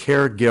was a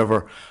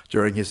caregiver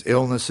during his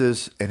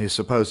illnesses, and his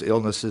supposed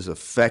illnesses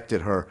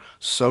affected her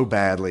so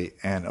badly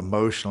and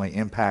emotionally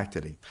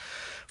impacted him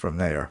from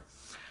there.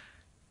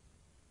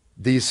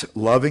 These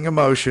loving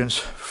emotions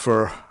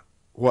for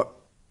what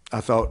I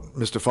thought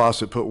Mr.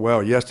 Fawcett put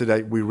well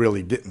yesterday, we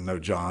really didn't know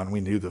John. We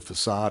knew the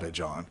facade of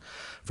John.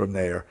 From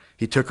there,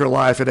 he took her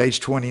life at age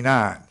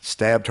 29,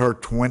 stabbed her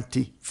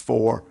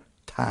 24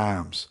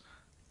 times.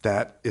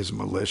 That is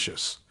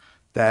malicious.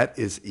 That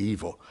is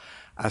evil.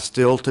 I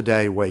still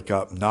today wake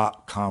up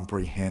not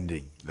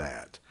comprehending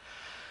that.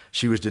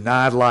 She was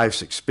denied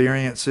life's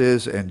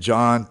experiences, and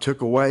John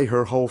took away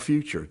her whole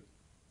future.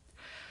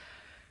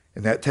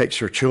 And that takes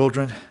her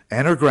children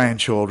and her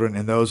grandchildren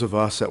and those of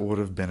us that would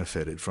have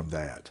benefited from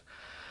that.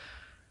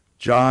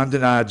 John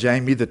denied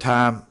Jamie the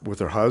time with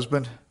her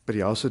husband, but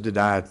he also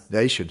denied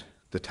Nation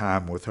the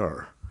time with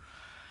her.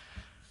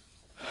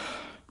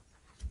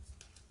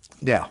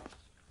 Now,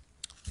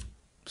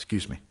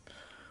 excuse me.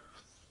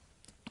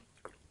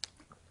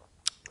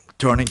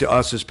 Turning to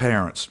us as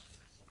parents,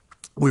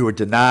 we were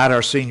denied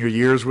our senior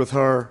years with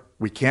her.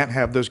 We can't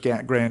have those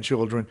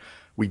grandchildren.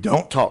 We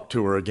don't talk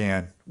to her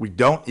again. We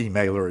don't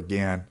email her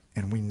again,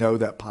 and we know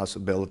that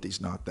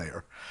possibility's not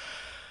there.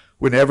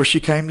 Whenever she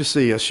came to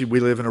see us,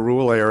 we live in a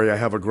rural area,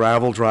 have a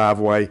gravel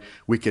driveway.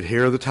 We could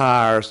hear the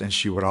tires, and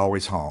she would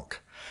always honk.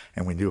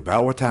 And we knew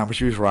about what time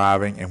she was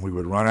arriving, and we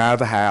would run out of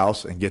the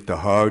house and get the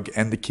hug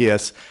and the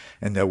kiss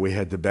and know we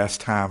had the best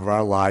time of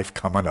our life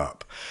coming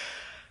up.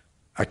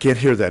 I can't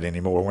hear that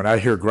anymore. When I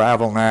hear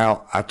gravel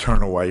now, I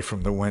turn away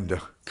from the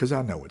window because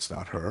I know it's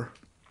not her.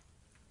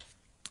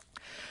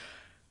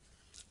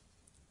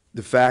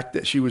 The fact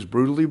that she was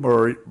brutally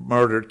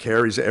murdered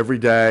carries every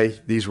day.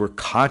 These were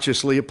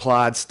consciously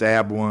applied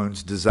stab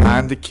wounds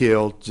designed to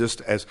kill,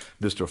 just as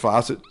Mr.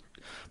 Fawcett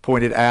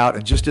pointed out,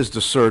 and just as the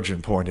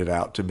surgeon pointed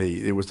out to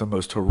me. It was the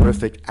most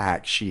horrific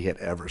act she had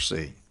ever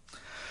seen.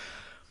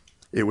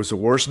 It was the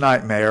worst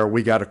nightmare.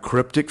 We got a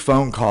cryptic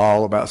phone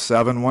call about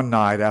 7 one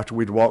night after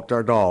we'd walked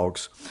our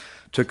dogs.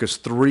 Took us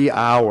 3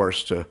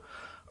 hours to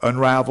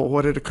unravel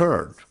what had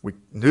occurred. We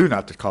knew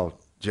not to call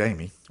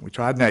Jamie. We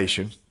tried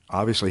Nation.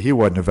 Obviously, he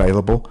wasn't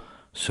available.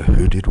 So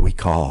who did we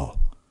call?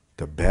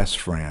 The best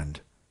friend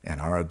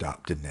and our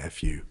adopted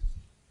nephew,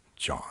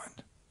 John.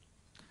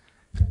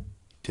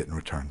 Didn't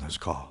return those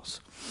calls.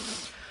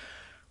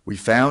 We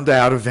found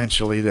out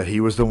eventually that he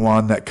was the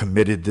one that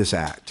committed this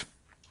act.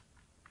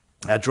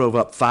 I drove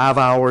up 5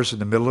 hours in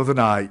the middle of the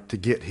night to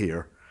get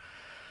here,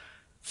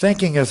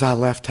 thinking as I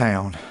left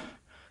town,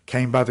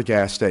 came by the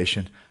gas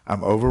station,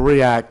 I'm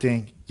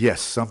overreacting.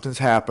 Yes, something's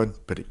happened,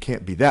 but it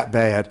can't be that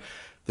bad.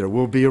 There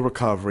will be a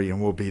recovery,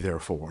 and we'll be there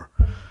for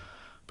her.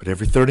 But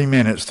every 30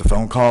 minutes, the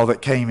phone call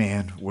that came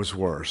in was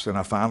worse, and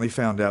I finally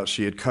found out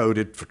she had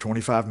coded for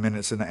 25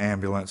 minutes in the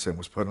ambulance and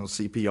was put on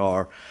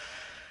CPR,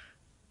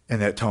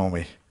 and that told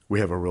me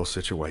we have a real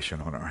situation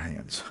on our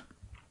hands.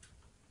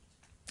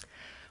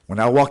 When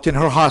I walked in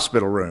her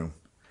hospital room,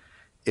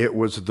 it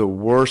was the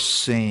worst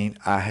scene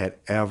I had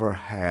ever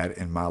had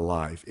in my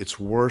life. It's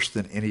worse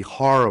than any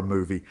horror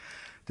movie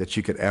that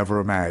you could ever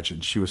imagine.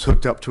 She was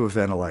hooked up to a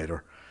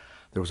ventilator.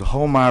 There was a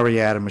whole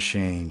myriad of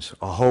machines,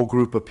 a whole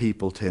group of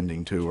people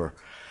tending to her.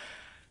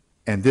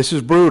 And this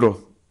is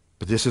brutal,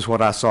 but this is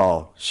what I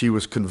saw. She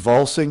was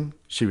convulsing.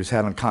 She was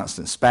having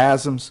constant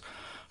spasms.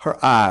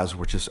 Her eyes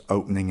were just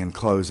opening and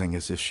closing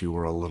as if she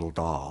were a little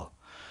doll.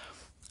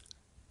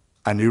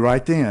 I knew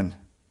right then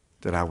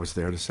that I was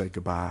there to say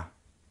goodbye,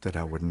 that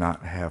I would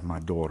not have my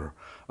daughter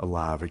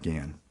alive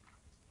again.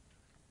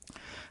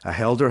 I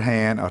held her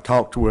hand. I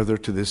talked with her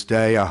to this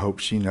day. I hope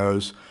she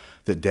knows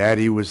that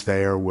Daddy was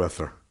there with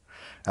her.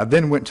 I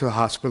then went to the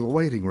hospital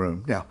waiting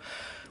room. Now,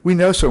 we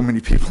know so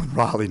many people in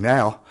Raleigh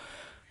now,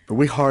 but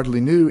we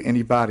hardly knew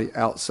anybody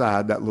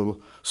outside that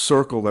little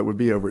circle that would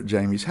be over at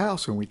Jamie's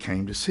house when we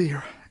came to see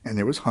her. And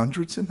there was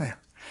hundreds in there.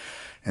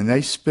 And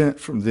they spent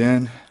from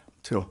then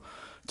till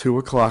 2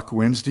 o'clock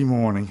Wednesday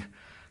morning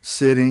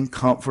sitting,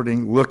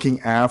 comforting, looking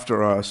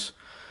after us,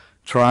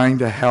 trying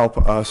to help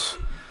us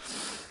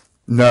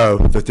know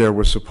that there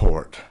was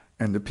support.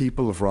 And the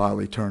people of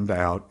Raleigh turned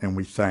out, and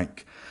we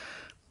thank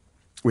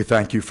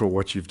you for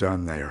what you've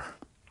done there.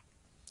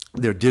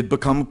 There did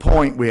become a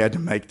point we had to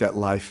make that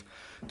life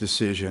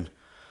decision.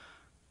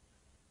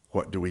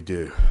 What do we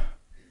do?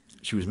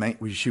 She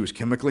was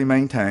chemically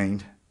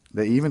maintained.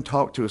 They even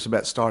talked to us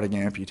about starting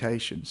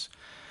amputations.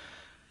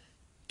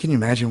 Can you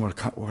imagine what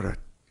a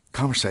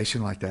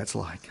conversation like that's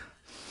like?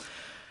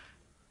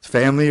 The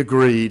family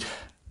agreed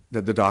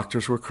that the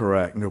doctors were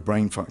correct. No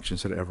brain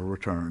functions had ever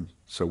returned.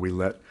 So we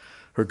let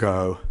her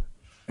go,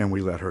 and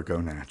we let her go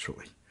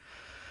naturally.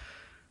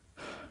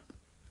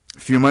 A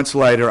few months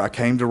later, I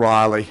came to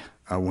Raleigh.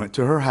 I went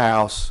to her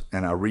house,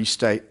 and I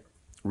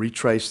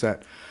retraced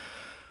that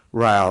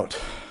route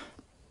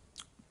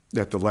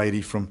that the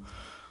lady from,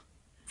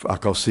 I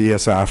call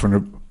CSI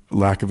for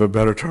lack of a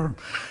better term,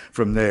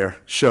 from there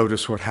showed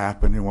us what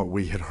happened and what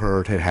we had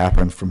heard had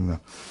happened from the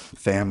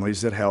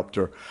families that helped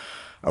her.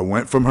 I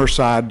went from her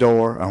side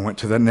door. I went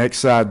to the next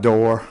side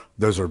door.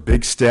 Those are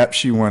big steps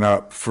she went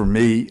up for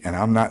me, and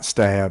I'm not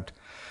stabbed.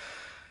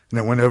 And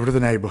I went over to the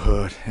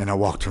neighborhood, and I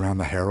walked around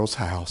the Harrell's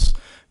house.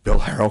 Bill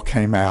Harrell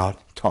came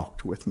out,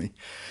 talked with me.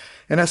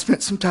 And I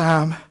spent some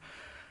time,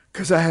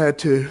 because I had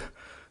to,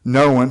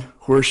 knowing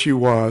where she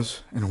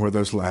was and where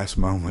those last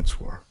moments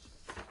were.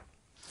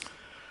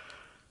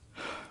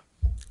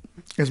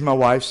 As my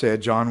wife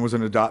said, John was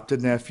an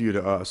adopted nephew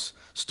to us.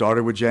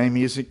 Started with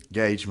Jamie's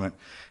engagement.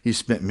 He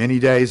spent many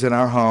days in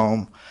our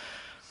home.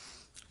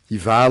 He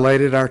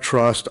violated our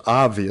trust,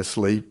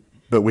 obviously,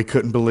 but we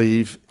couldn't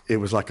believe it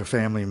was like a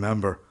family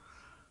member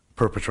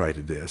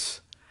perpetrated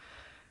this.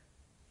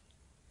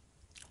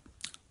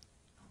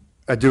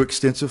 I do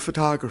extensive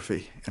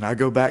photography, and I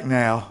go back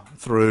now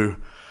through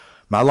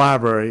my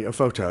library of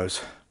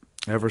photos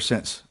ever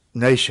since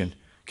Nation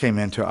came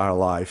into our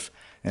life.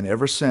 And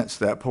ever since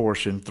that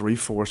portion,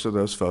 3/4 of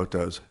those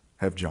photos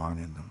have John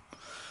in them.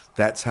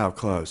 That's how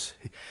close.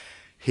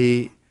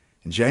 He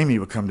and Jamie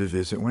would come to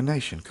visit when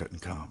Nation couldn't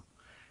come.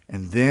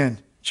 And then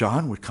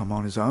John would come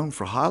on his own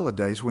for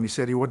holidays when he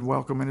said he wasn't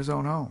welcome in his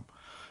own home.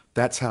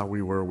 That's how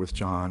we were with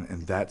John,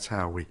 and that's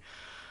how we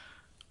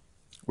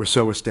were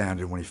so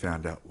astounded when he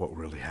found out what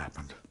really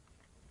happened.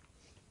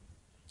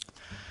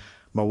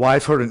 My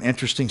wife heard an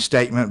interesting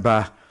statement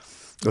by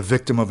a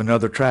victim of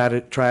another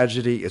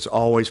tragedy. It's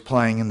always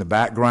playing in the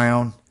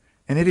background,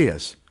 and it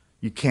is.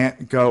 You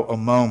can't go a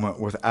moment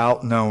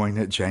without knowing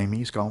that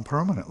Jamie's gone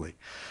permanently.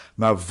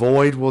 My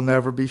void will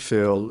never be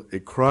filled.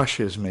 It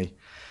crushes me.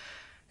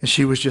 And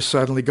she was just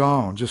suddenly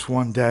gone. Just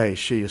one day,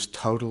 she is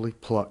totally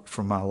plucked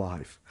from my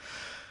life.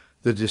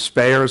 The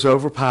despair is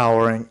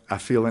overpowering. I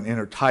feel an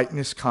inner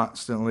tightness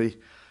constantly.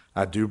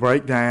 I do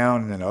break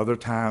down, and then other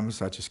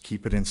times I just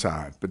keep it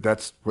inside. But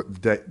that's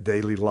what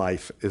daily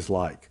life is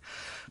like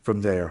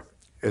from there.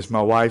 As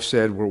my wife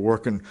said, we're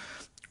working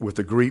with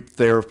a Greek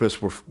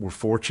therapist. We're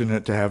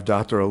fortunate to have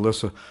Dr.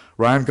 Alyssa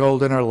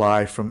Reingold in our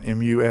life from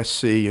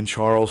MUSC in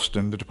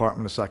Charleston, the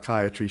Department of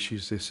Psychiatry.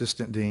 She's the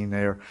assistant dean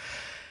there.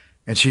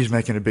 And she's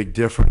making a big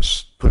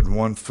difference, putting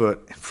one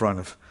foot in front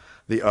of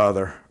the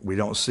other. We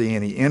don't see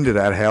any end to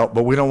that help,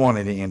 but we don't want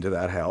any end to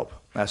that help.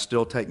 I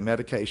still take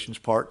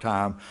medications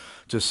part-time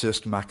to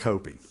assist my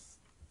coping.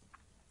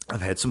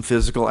 I've had some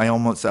physical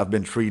ailments I've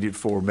been treated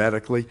for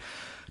medically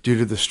due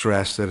to the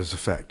stress that has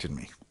affected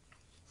me.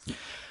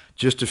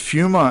 Just a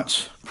few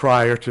months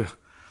prior to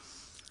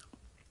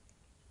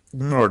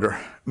murder,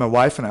 my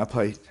wife and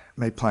I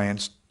made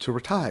plans to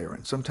retire.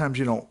 And sometimes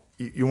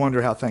you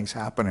wonder how things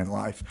happen in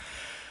life.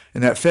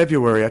 In that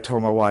February, I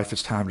told my wife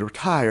it's time to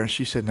retire, and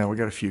she said, no, we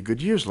got a few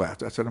good years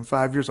left. I said, I'm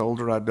 5 years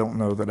older. I don't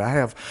know that I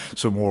have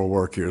some more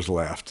work years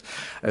left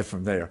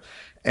from there.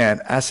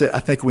 And I said, I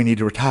think we need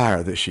to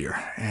retire this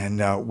year. And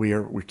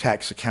we're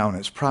tax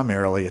accountants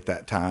primarily at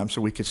that time,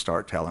 so we could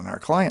start telling our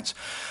clients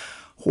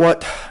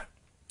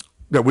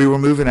that we were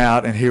moving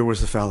out, and here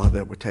was the fellow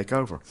that would take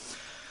over.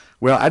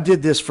 Well, I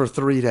did this for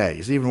 3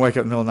 days, even wake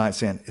up in the middle of the night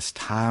saying, it's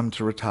time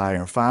to retire.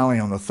 And finally,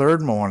 on the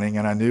third morning,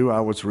 and I knew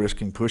I was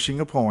risking pushing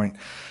a point,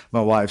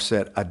 my wife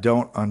said, I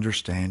don't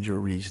understand your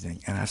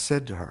reasoning. And I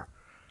said to her,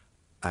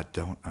 I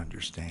don't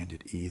understand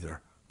it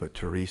either. But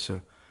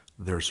Teresa,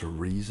 there's a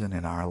reason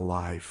in our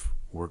life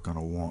we're going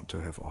to want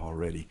to have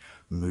already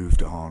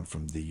moved on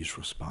from these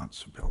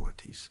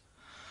responsibilities.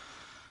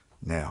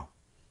 Now,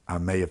 I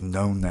may have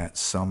known that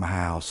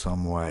somehow,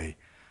 some way,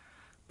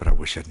 but I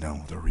wish I'd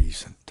known the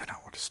reason, then I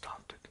would have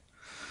stopped it.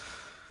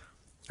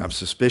 I'm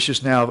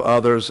suspicious now of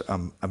others.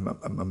 I'm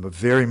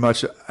very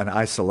much an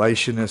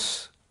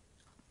isolationist.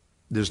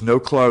 There's no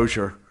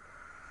closure,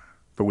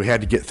 but we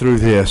had to get through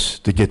this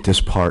to get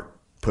this part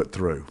put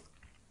through.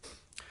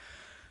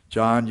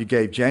 John, you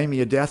gave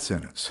Jamie a death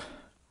sentence.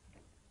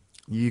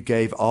 You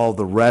gave all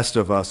the rest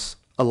of us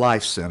a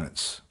life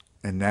sentence,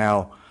 and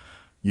now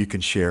you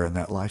can share in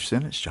that life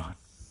sentence, John.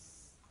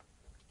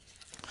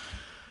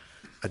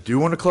 I do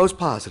want to close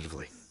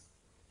positively.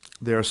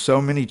 There are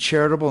so many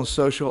charitable and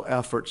social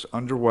efforts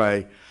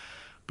underway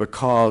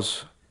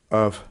because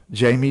of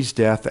Jamie's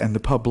death and the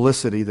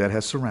publicity that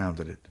has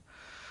surrounded it.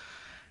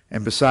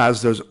 And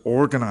besides those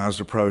organized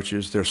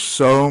approaches, there's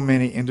so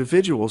many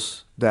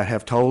individuals that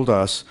have told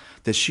us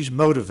that she's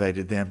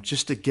motivated them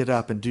just to get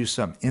up and do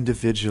something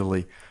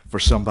individually for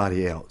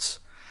somebody else.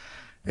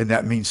 And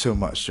that means so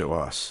much to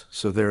us.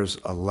 So there's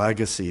a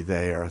legacy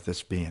there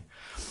that's being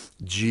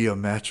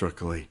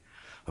geometrically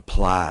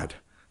applied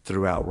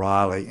throughout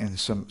Raleigh and in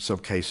some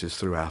cases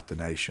throughout the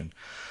nation.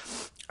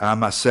 I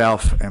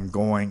myself am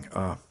going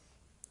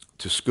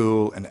to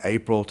school in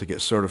April to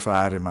get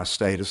certified in my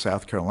state of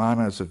South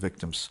Carolina as a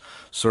victims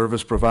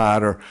service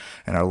provider,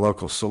 and our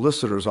local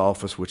solicitor's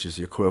office, which is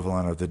the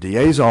equivalent of the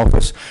DA's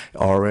office,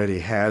 already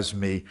has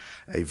me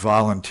a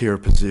volunteer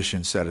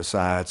position set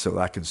aside so that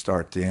I can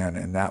start then,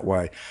 and that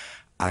way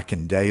I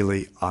can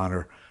daily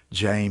honor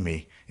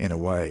Jamie in a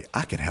way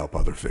I can help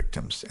other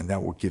victims, and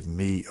that will give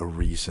me a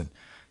reason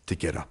to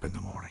get up in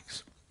the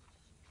mornings.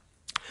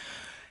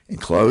 In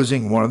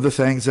closing, one of the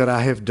things that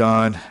I have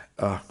done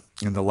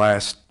in the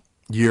last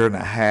year and a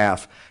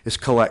half is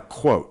collect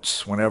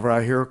quotes. Whenever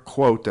I hear a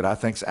quote that I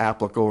think is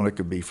applicable, and it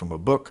could be from a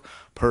book,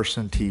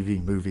 person,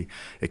 TV, movie,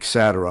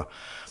 etc.,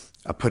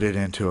 I put it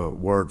into a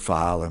Word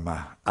file in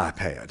my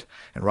iPad.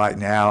 And right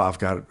now I've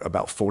got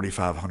about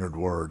 4,500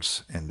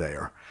 words in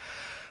there.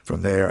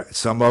 From there,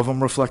 some of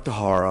them reflect the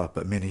horror,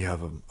 but many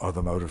of them are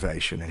the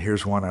motivation. And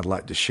here's one I'd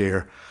like to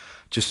share,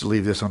 just to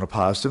leave this on a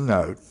positive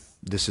note.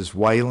 This is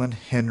Waylon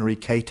Henry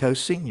Cato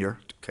Sr.,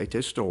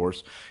 Cato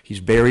Stores. He's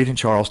buried in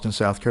Charleston,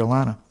 South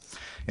Carolina.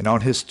 And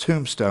on his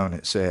tombstone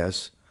it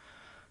says,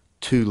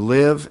 "To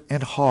live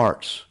in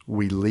hearts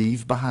we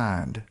leave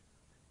behind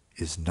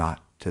is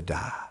not to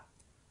die."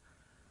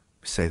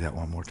 Say that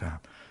one more time.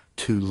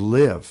 To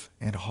live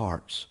in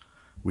hearts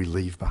we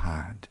leave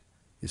behind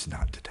is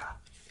not to die.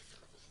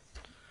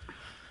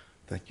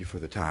 Thank you for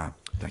the time.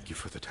 Thank you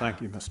for the time.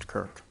 Thank you, Mr.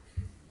 Kirk.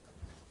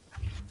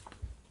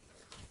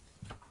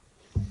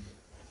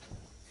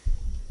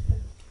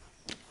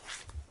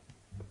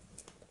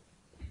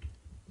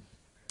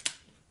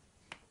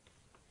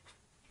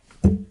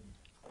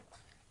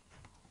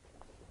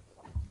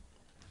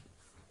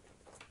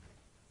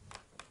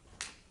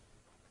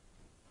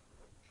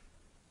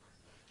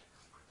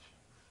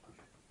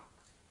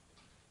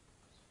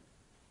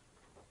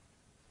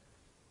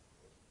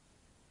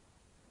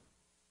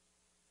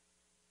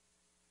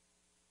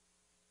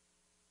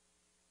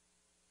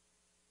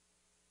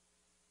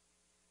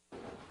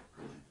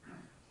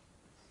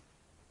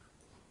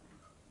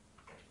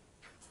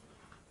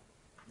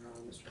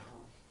 Mr.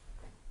 Hall.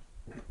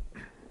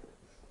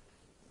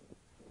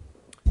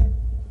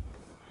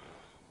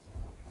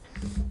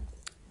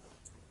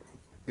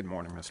 Good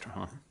morning, Mr.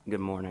 Hahn. Good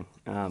morning.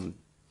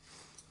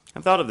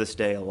 I've thought of this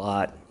day a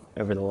lot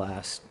over the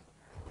last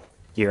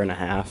year and a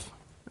half.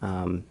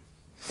 I want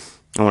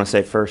to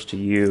say first to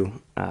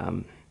you,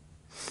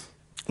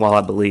 while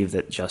I believe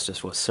that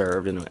justice was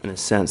served in a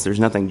sense, there's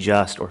nothing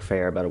just or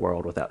fair about a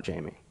world without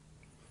Jamie.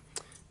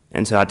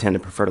 And so I tend to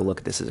prefer to look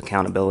at this as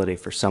accountability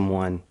for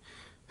someone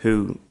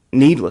who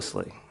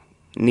needlessly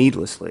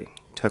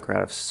took her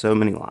out of so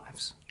many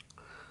lives.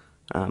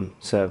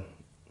 So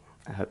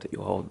I hope that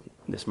you'll hold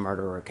this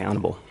murderer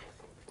accountable.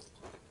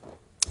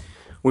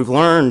 We've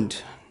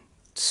learned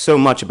so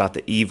much about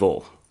the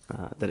evil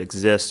that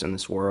exists in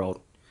this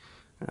world,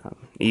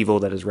 evil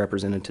that is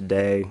represented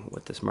today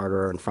with this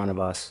murderer in front of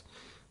us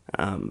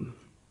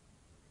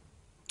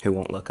who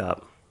won't look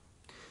up.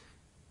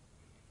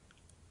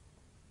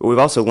 But we've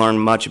also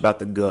learned much about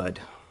the good.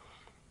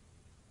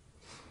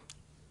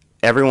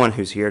 Everyone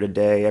who's here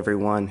today,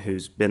 everyone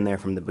who's been there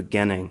from the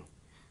beginning,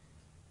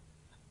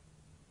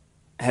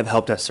 have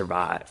helped us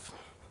survive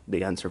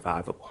the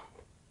unsurvivable.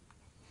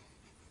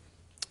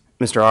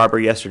 Mr. Arbor,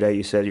 yesterday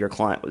you said your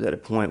client was at a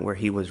point where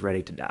he was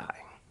ready to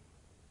die.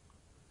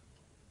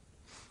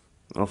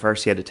 Well,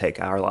 first he had to take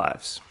our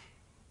lives.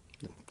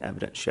 The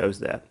evidence shows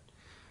that.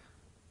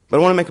 But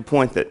I want to make a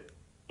point that,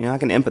 I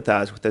can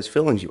empathize with those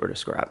feelings you were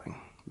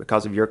describing.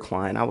 Because of your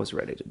client, I was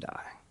ready to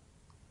die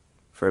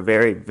for a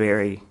very,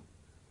 very,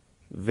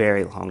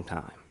 very long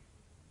time.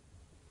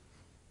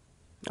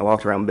 I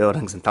walked around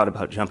buildings and thought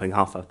about jumping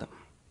off of them.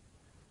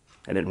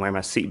 I didn't wear my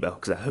seatbelt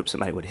because I hoped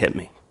somebody would hit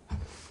me.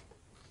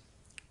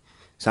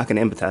 So I can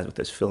empathize with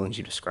those feelings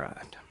you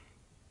described.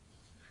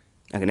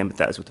 I can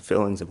empathize with the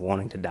feelings of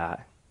wanting to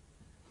die.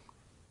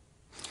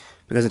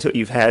 Because until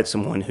you've had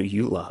someone who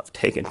you love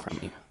taken from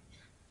you,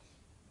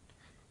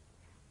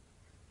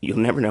 you'll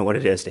never know what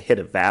it is to hit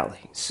a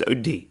valley so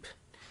deep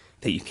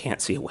that you can't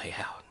see a way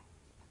out.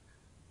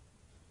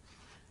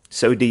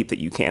 So deep that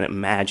you can't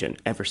imagine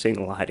ever seeing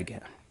the light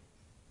again.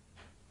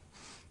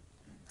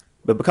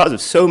 But because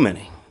of so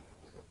many,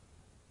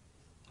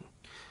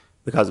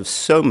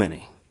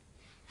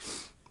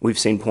 we've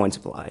seen points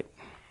of light.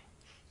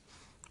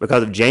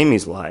 Because of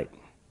Jamie's light,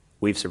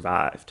 we've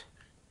survived.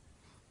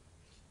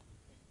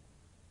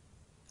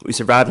 We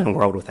survived in a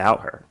world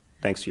without her,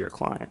 thanks to your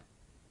client,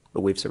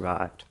 but we've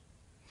survived.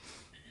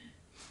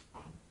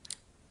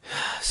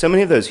 So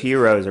many of those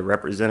heroes are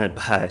represented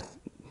by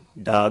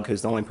Doug,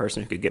 who's the only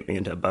person who could get me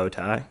into a bow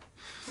tie,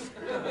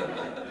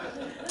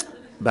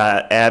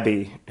 by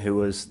Abby, who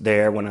was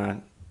there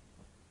when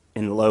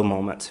in low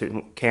moments,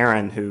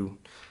 Karen, who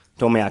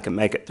told me I could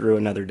make it through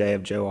another day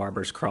of Joe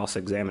Arbor's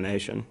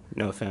cross-examination.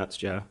 No offense,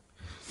 Joe.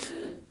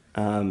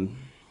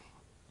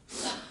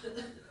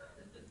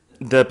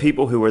 The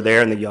people who were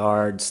there in the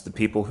yards, the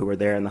people who were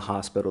there in the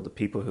hospital, the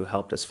people who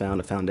helped us found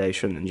a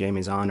foundation in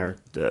Jamie's honor,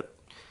 the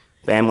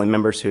family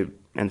members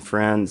and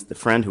friends, the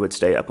friend who would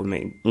stay up with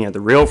me, the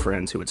real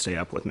friends who would stay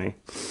up with me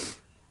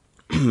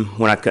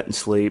when I couldn't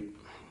sleep,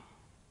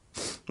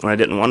 when I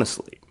didn't want to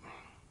sleep.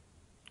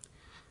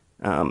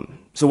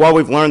 So while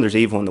we've learned there's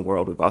evil in the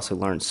world, we've also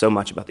learned so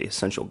much about the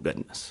essential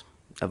goodness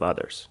of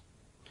others.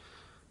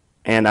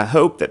 And I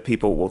hope that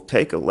people will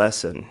take a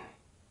lesson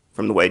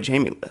from the way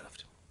Jamie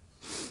lived.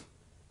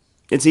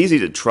 It's easy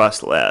to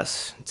trust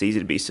less. It's easy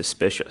to be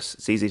suspicious.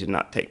 It's easy to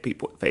not take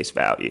people at face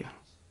value.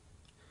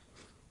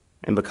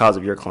 And because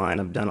of your client,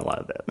 I've done a lot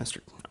of that, Mr.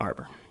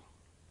 Arbor.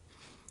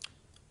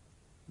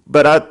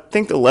 But I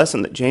think the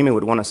lesson that Jamie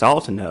would want us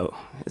all to know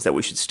is that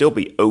we should still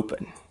be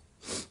open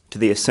to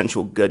the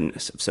essential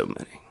goodness of so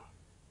many.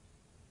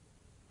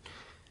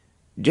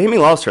 Jamie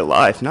lost her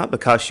life not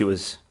because she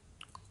was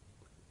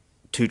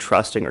too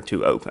trusting or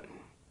too open.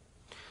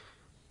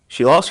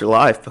 She lost her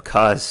life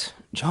because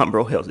John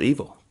Broyhill's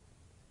evil.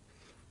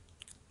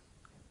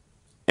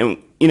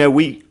 And,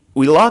 we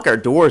lock our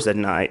doors at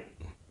night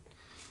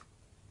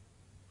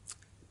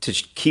to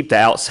keep the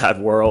outside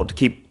world, to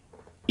keep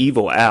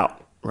evil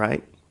out,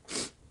 right?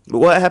 But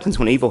what happens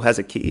when evil has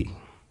a key?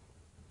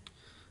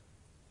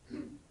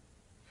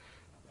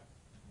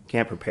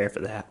 Can't prepare for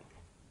that.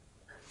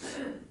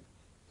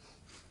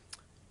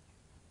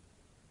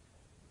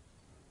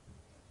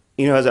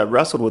 As I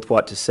wrestled with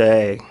what to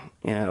say,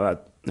 there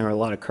were a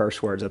lot of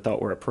curse words I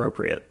thought were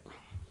appropriate,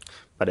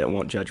 but I didn't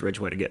want Judge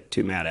Ridgway to get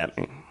too mad at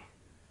me.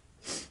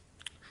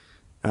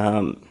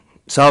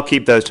 So I'll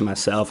keep those to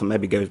myself and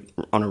maybe go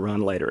on a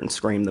run later and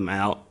scream them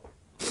out.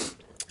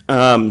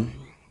 But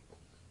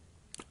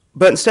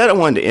instead I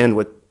wanted to end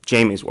with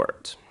Jamie's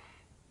words.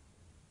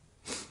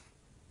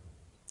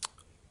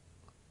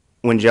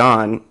 When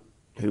John,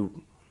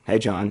 hey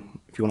John,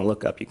 if you want to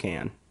look up, you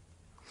can.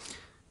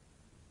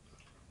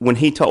 When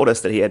he told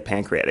us that he had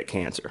pancreatic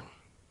cancer,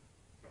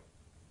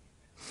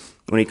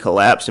 when he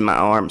collapsed in my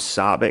arms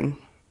sobbing,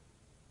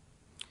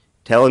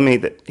 telling me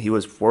that he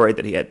was worried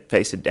that he had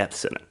faced a death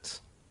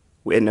sentence.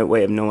 We had no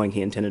way of knowing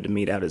he intended to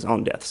mete out his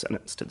own death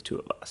sentence to the two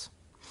of us.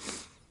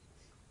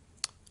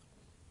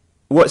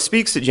 What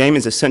speaks to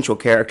Jamie's essential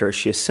character is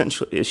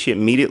she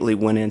immediately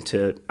went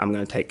into, I'm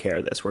going to take care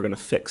of this. We're going to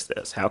fix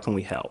this. How can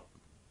we help?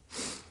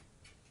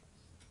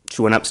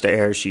 She went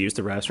upstairs. She used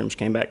the restroom. She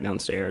came back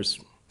downstairs.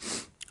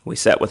 We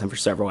sat with him for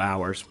several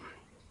hours.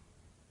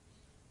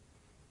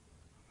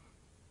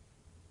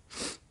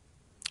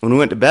 When we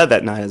went to bed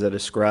that night, as I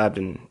described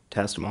in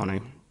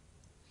testimony,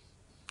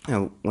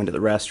 I went to the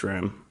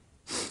restroom,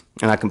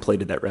 and I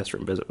completed that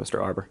restroom visit,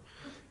 Mr. Arbor.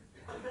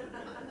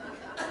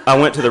 I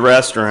went to the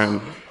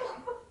restroom,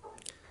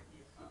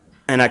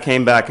 and I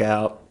came back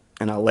out,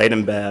 and I laid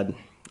in bed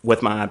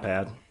with my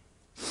iPad.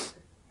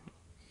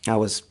 I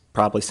was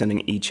probably sending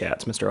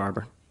e-chats, Mr.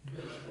 Arbor.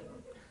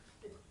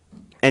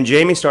 And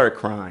Jamie started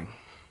crying,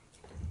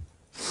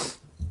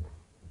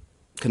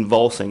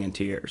 convulsing in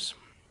tears.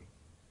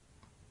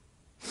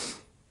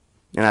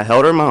 And I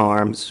held her in my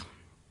arms,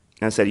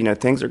 and I said, you know,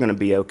 things are going to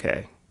be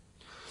okay.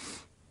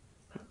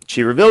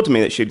 She revealed to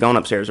me that she had gone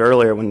upstairs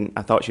earlier when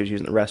I thought she was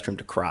using the restroom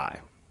to cry,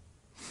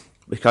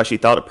 because she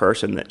thought a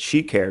person that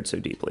she cared so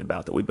deeply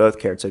about, that we both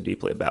cared so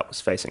deeply about,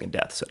 was facing a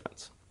death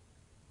sentence.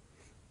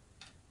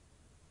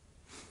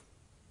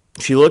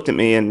 She looked at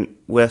me, and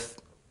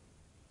with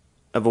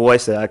a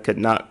voice that I could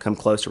not come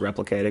close to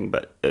replicating,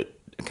 but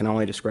it can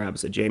only describe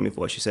as a Jamie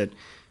voice, she said,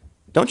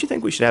 "Don't you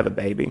think we should have a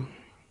baby?"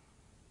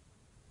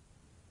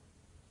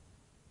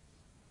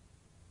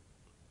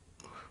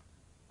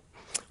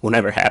 We'll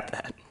never have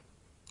that,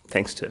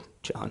 thanks to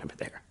John over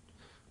there.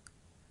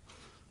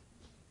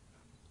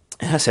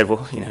 And I said,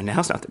 well, you know,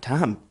 now's not the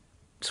time,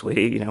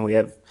 sweetie. You know, we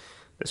have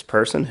this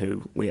person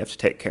who we have to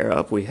take care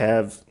of. We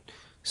have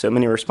so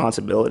many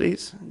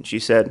responsibilities. And she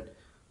said,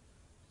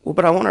 well,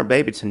 but I want our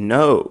baby to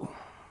know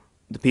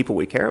the people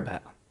we care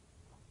about,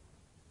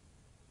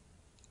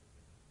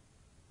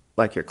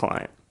 like your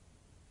client.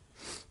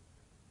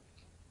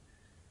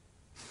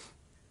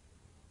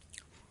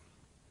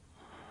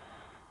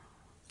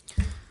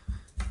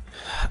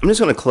 I'm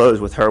just going to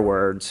close with her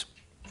words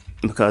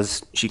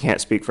because she can't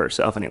speak for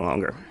herself any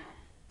longer.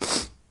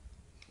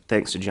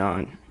 Thanks to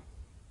John.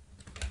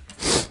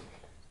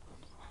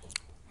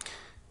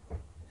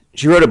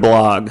 She wrote a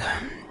blog.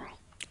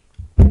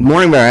 The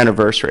morning of our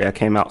anniversary, I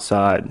came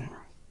outside,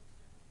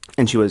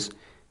 and she was,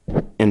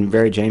 in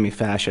very Jamie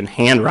fashion,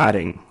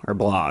 handwriting her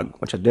blog,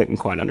 which I didn't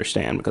quite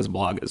understand because the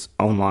blog is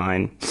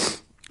online.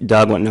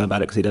 Doug wouldn't know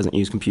about it because he doesn't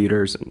use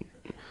computers. And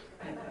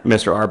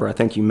Mr. Arbor, I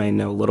think you may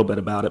know a little bit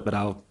about it, but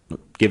I'll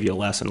give you a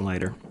lesson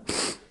later.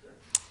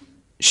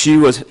 She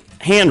was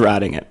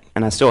handwriting it,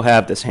 and I still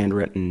have this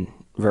handwritten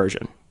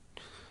version.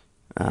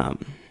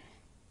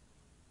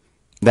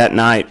 That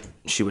night,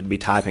 she would be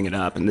typing it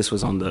up, and this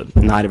was on the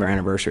night of our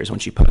anniversary is when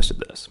she posted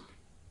this.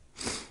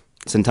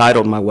 It's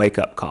entitled My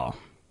Wake-Up Call.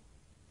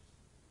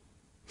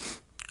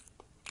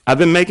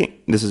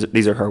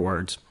 These are her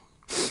words.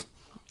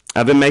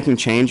 I've been making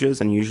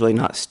changes and usually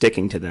not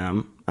sticking to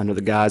them under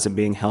the guise of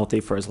being healthy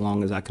for as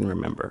long as I can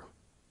remember.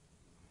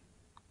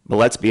 But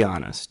let's be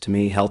honest, to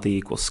me, healthy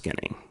equals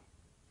skinny.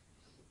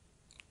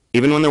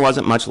 Even when there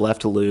wasn't much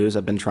left to lose,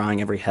 I've been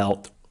trying every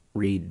health,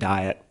 read,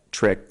 diet,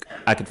 trick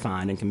I could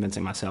find and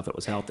convincing myself it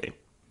was healthy.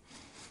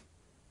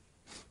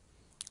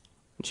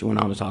 And she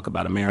went on to talk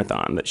about a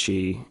marathon that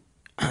she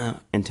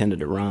intended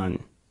to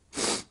run.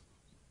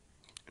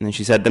 And then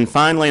she said, then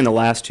finally in the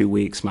last 2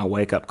 weeks, my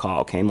wake-up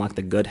call came like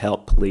the good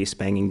help police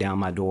banging down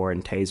my door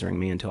and tasering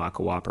me until I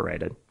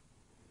cooperated.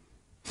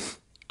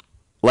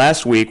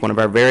 Last week, one of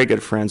our very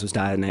good friends was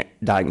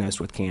diagnosed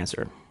with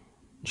cancer.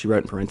 She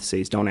wrote in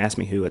parentheses, don't ask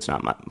me who, it's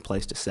not my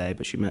place to say,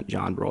 but she meant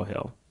John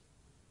Broyhill.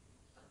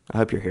 I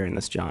hope you're hearing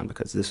this, John,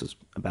 because this is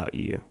about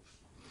you.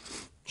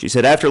 She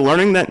said, after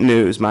learning that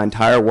news, my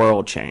entire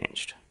world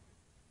changed,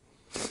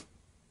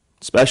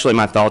 especially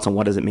my thoughts on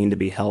what does it mean to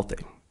be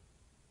healthy.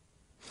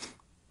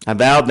 I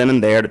vowed then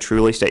and there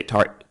to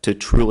start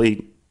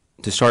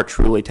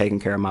truly taking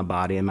care of my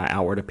body, and my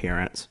outward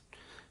appearance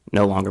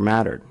no longer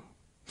mattered.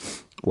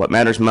 What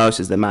matters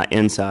most is that my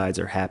insides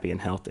are happy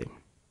and healthy.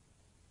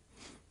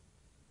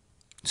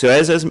 So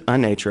as is my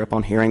nature,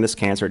 upon hearing this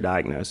cancer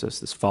diagnosis,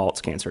 this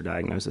false cancer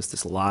diagnosis,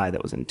 this lie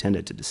that was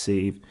intended to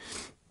deceive,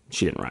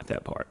 she didn't write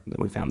that part,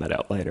 we found that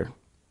out later.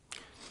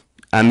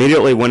 I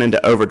immediately went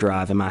into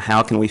overdrive in my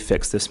how can we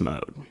fix this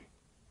mode.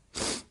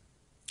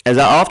 As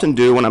I often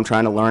do when I'm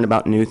trying to learn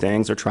about new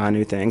things or try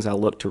new things, I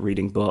look to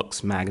reading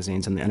books,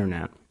 magazines, and the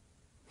internet.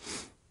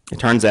 It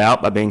turns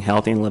out, by being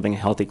healthy and living a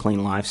healthy,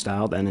 clean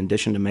lifestyle, that in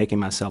addition to making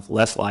myself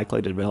less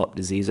likely to develop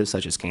diseases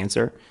such as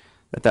cancer,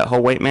 that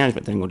whole weight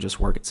management thing will just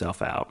work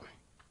itself out.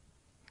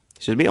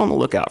 You should be on the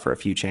lookout for a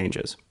few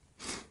changes.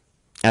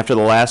 After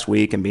the last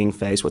week and being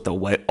faced with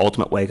the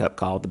ultimate wake-up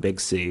call, the big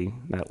C,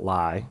 that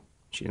lie,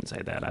 she didn't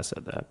say that, I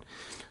said that,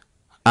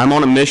 I'm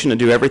on a mission to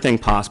do everything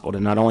possible to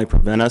not only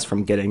prevent us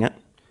from getting it,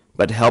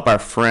 but to help our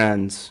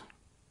friends,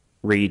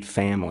 read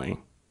family,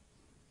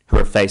 who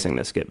are facing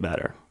this get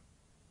better.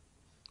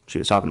 She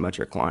was talking about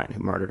your client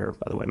who murdered her,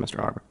 by the way,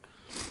 Mr. Arbor.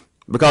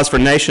 Because for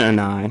Nation and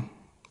I,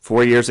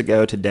 4 years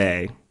ago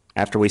today,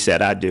 after we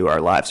said I do,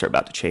 our lives are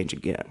about to change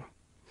again.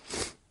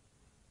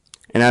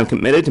 And I'm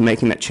committed to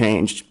making that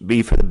change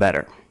be for the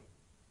better.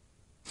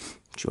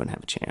 She wouldn't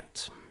have a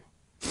chance.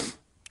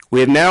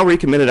 We have now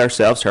recommitted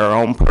ourselves to our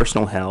own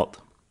personal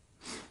health,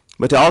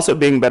 but to also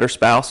being better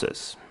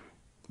spouses,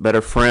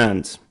 better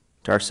friends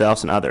to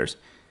ourselves and others,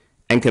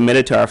 and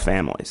committed to our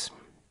families.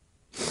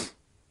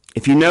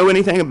 If you know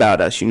anything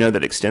about us, you know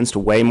that it extends to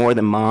way more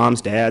than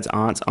moms, dads,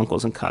 aunts,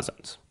 uncles, and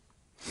cousins.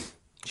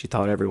 She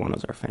thought everyone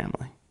was our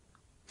family.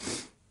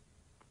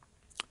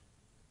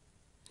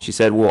 She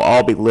said, we'll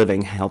all be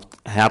living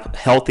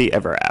healthy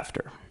ever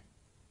after.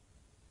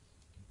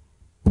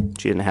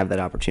 She didn't have that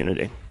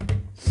opportunity.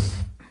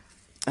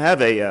 I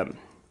have a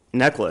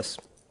necklace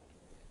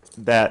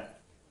that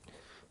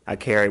I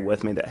carry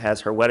with me that has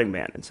her wedding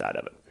band inside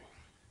of it.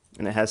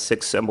 And it has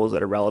 6 symbols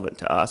that are relevant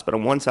to us, but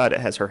on one side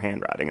it has her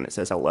handwriting and it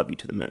says, I love you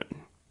to the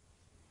moon.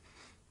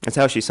 That's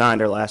how she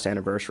signed her last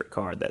anniversary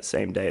card that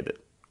same day that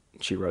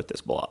she wrote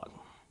this blog.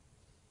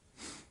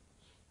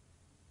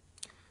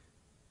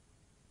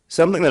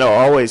 Something that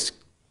I'll always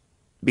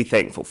be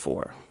thankful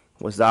for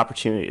was the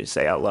opportunity to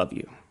say I love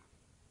you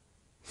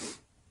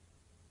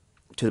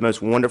to the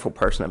most wonderful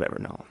person I've ever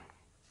known.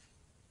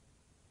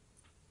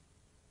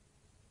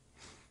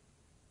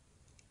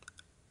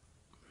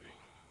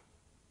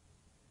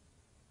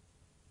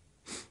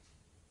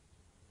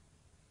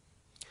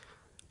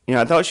 You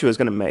know, I thought she was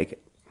going to make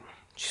it.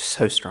 She's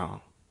so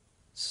strong.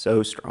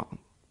 So strong.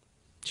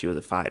 She was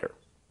a fighter.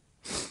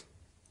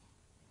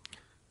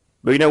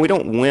 But, you know, we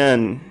don't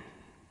win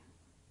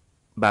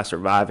by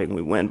surviving.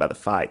 We win by the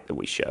fight that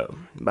we show,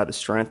 by the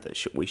strength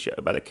that we show,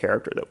 by the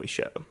character that we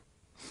show.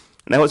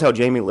 And that was how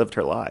Jamie lived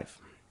her life.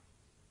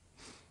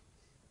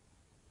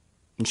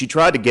 And she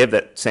tried to give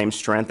that same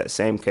strength, that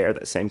same care,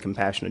 that same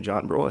compassion to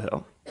John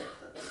Broyhill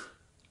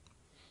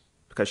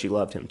because she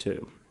loved him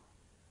too.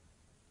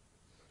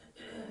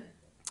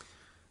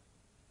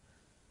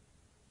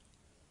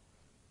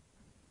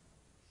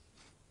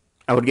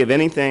 I would give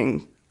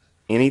anything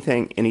to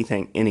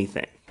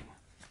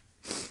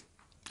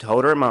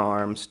hold her in my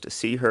arms, to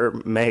see her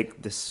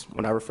make this,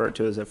 what I refer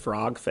to as a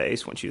frog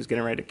face when she was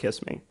getting ready to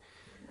kiss me,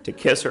 to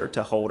kiss her,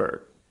 to hold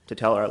her, to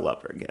tell her I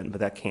love her again,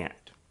 but I can't.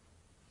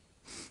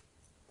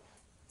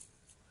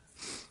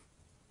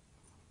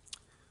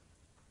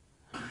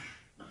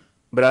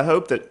 But I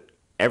hope that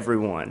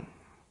everyone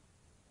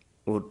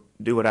will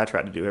do what I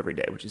try to do every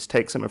day, which is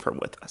take some of her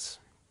with us.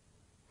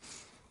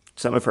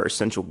 Some of her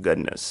essential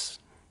goodness,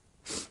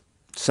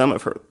 some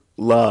of her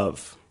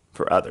love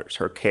for others,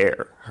 her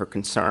care, her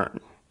concern,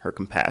 her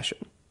compassion.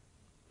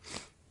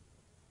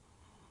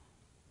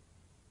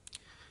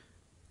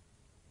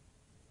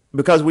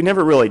 Because we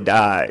never really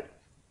die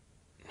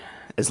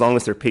as long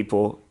as there are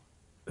people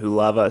who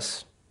love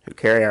us, who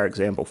carry our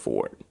example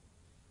forward.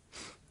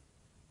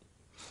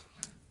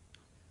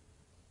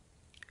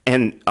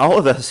 And all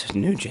of us who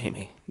knew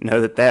Jamie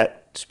know that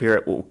that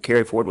spirit will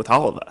carry forward with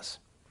all of us.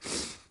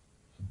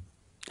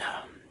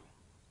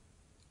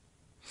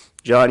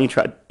 John, you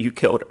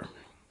killed her.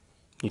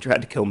 You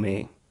tried to kill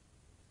me.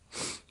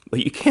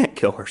 But you can't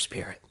kill her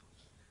spirit.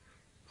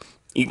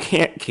 You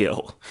can't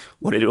kill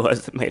what it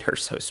was that made her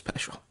so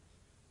special.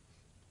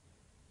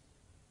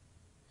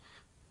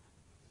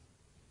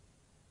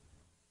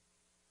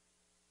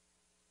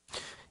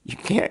 You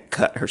can't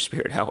cut her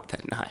spirit out with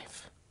that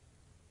knife.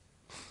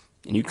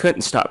 And you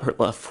couldn't stop her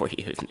love for you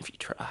even if you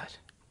tried.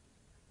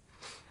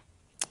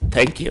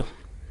 Thank you.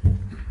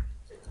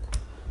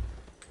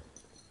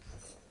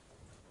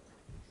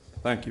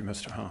 Thank you,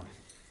 Mr. Hahn.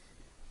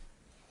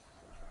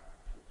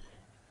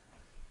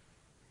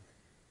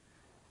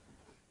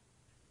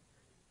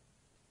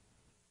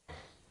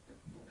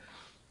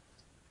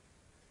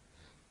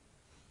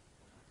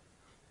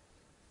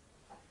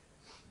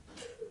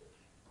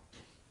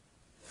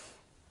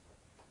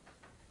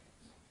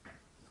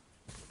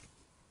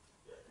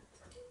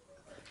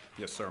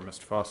 Yes, sir,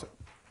 Mr. Fawcett.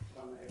 If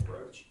I may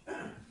approach.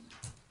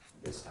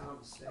 This time,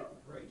 the state and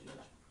great judge.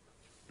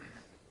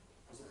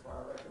 Is a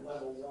prior record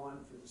level 1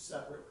 for the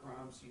separate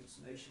crimes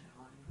against the nation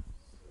behind you.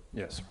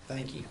 Yes, sir.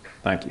 Thank you.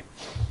 Thank you.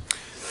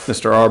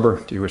 Mr.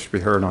 Arbor, do you wish to be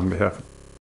heard on behalf of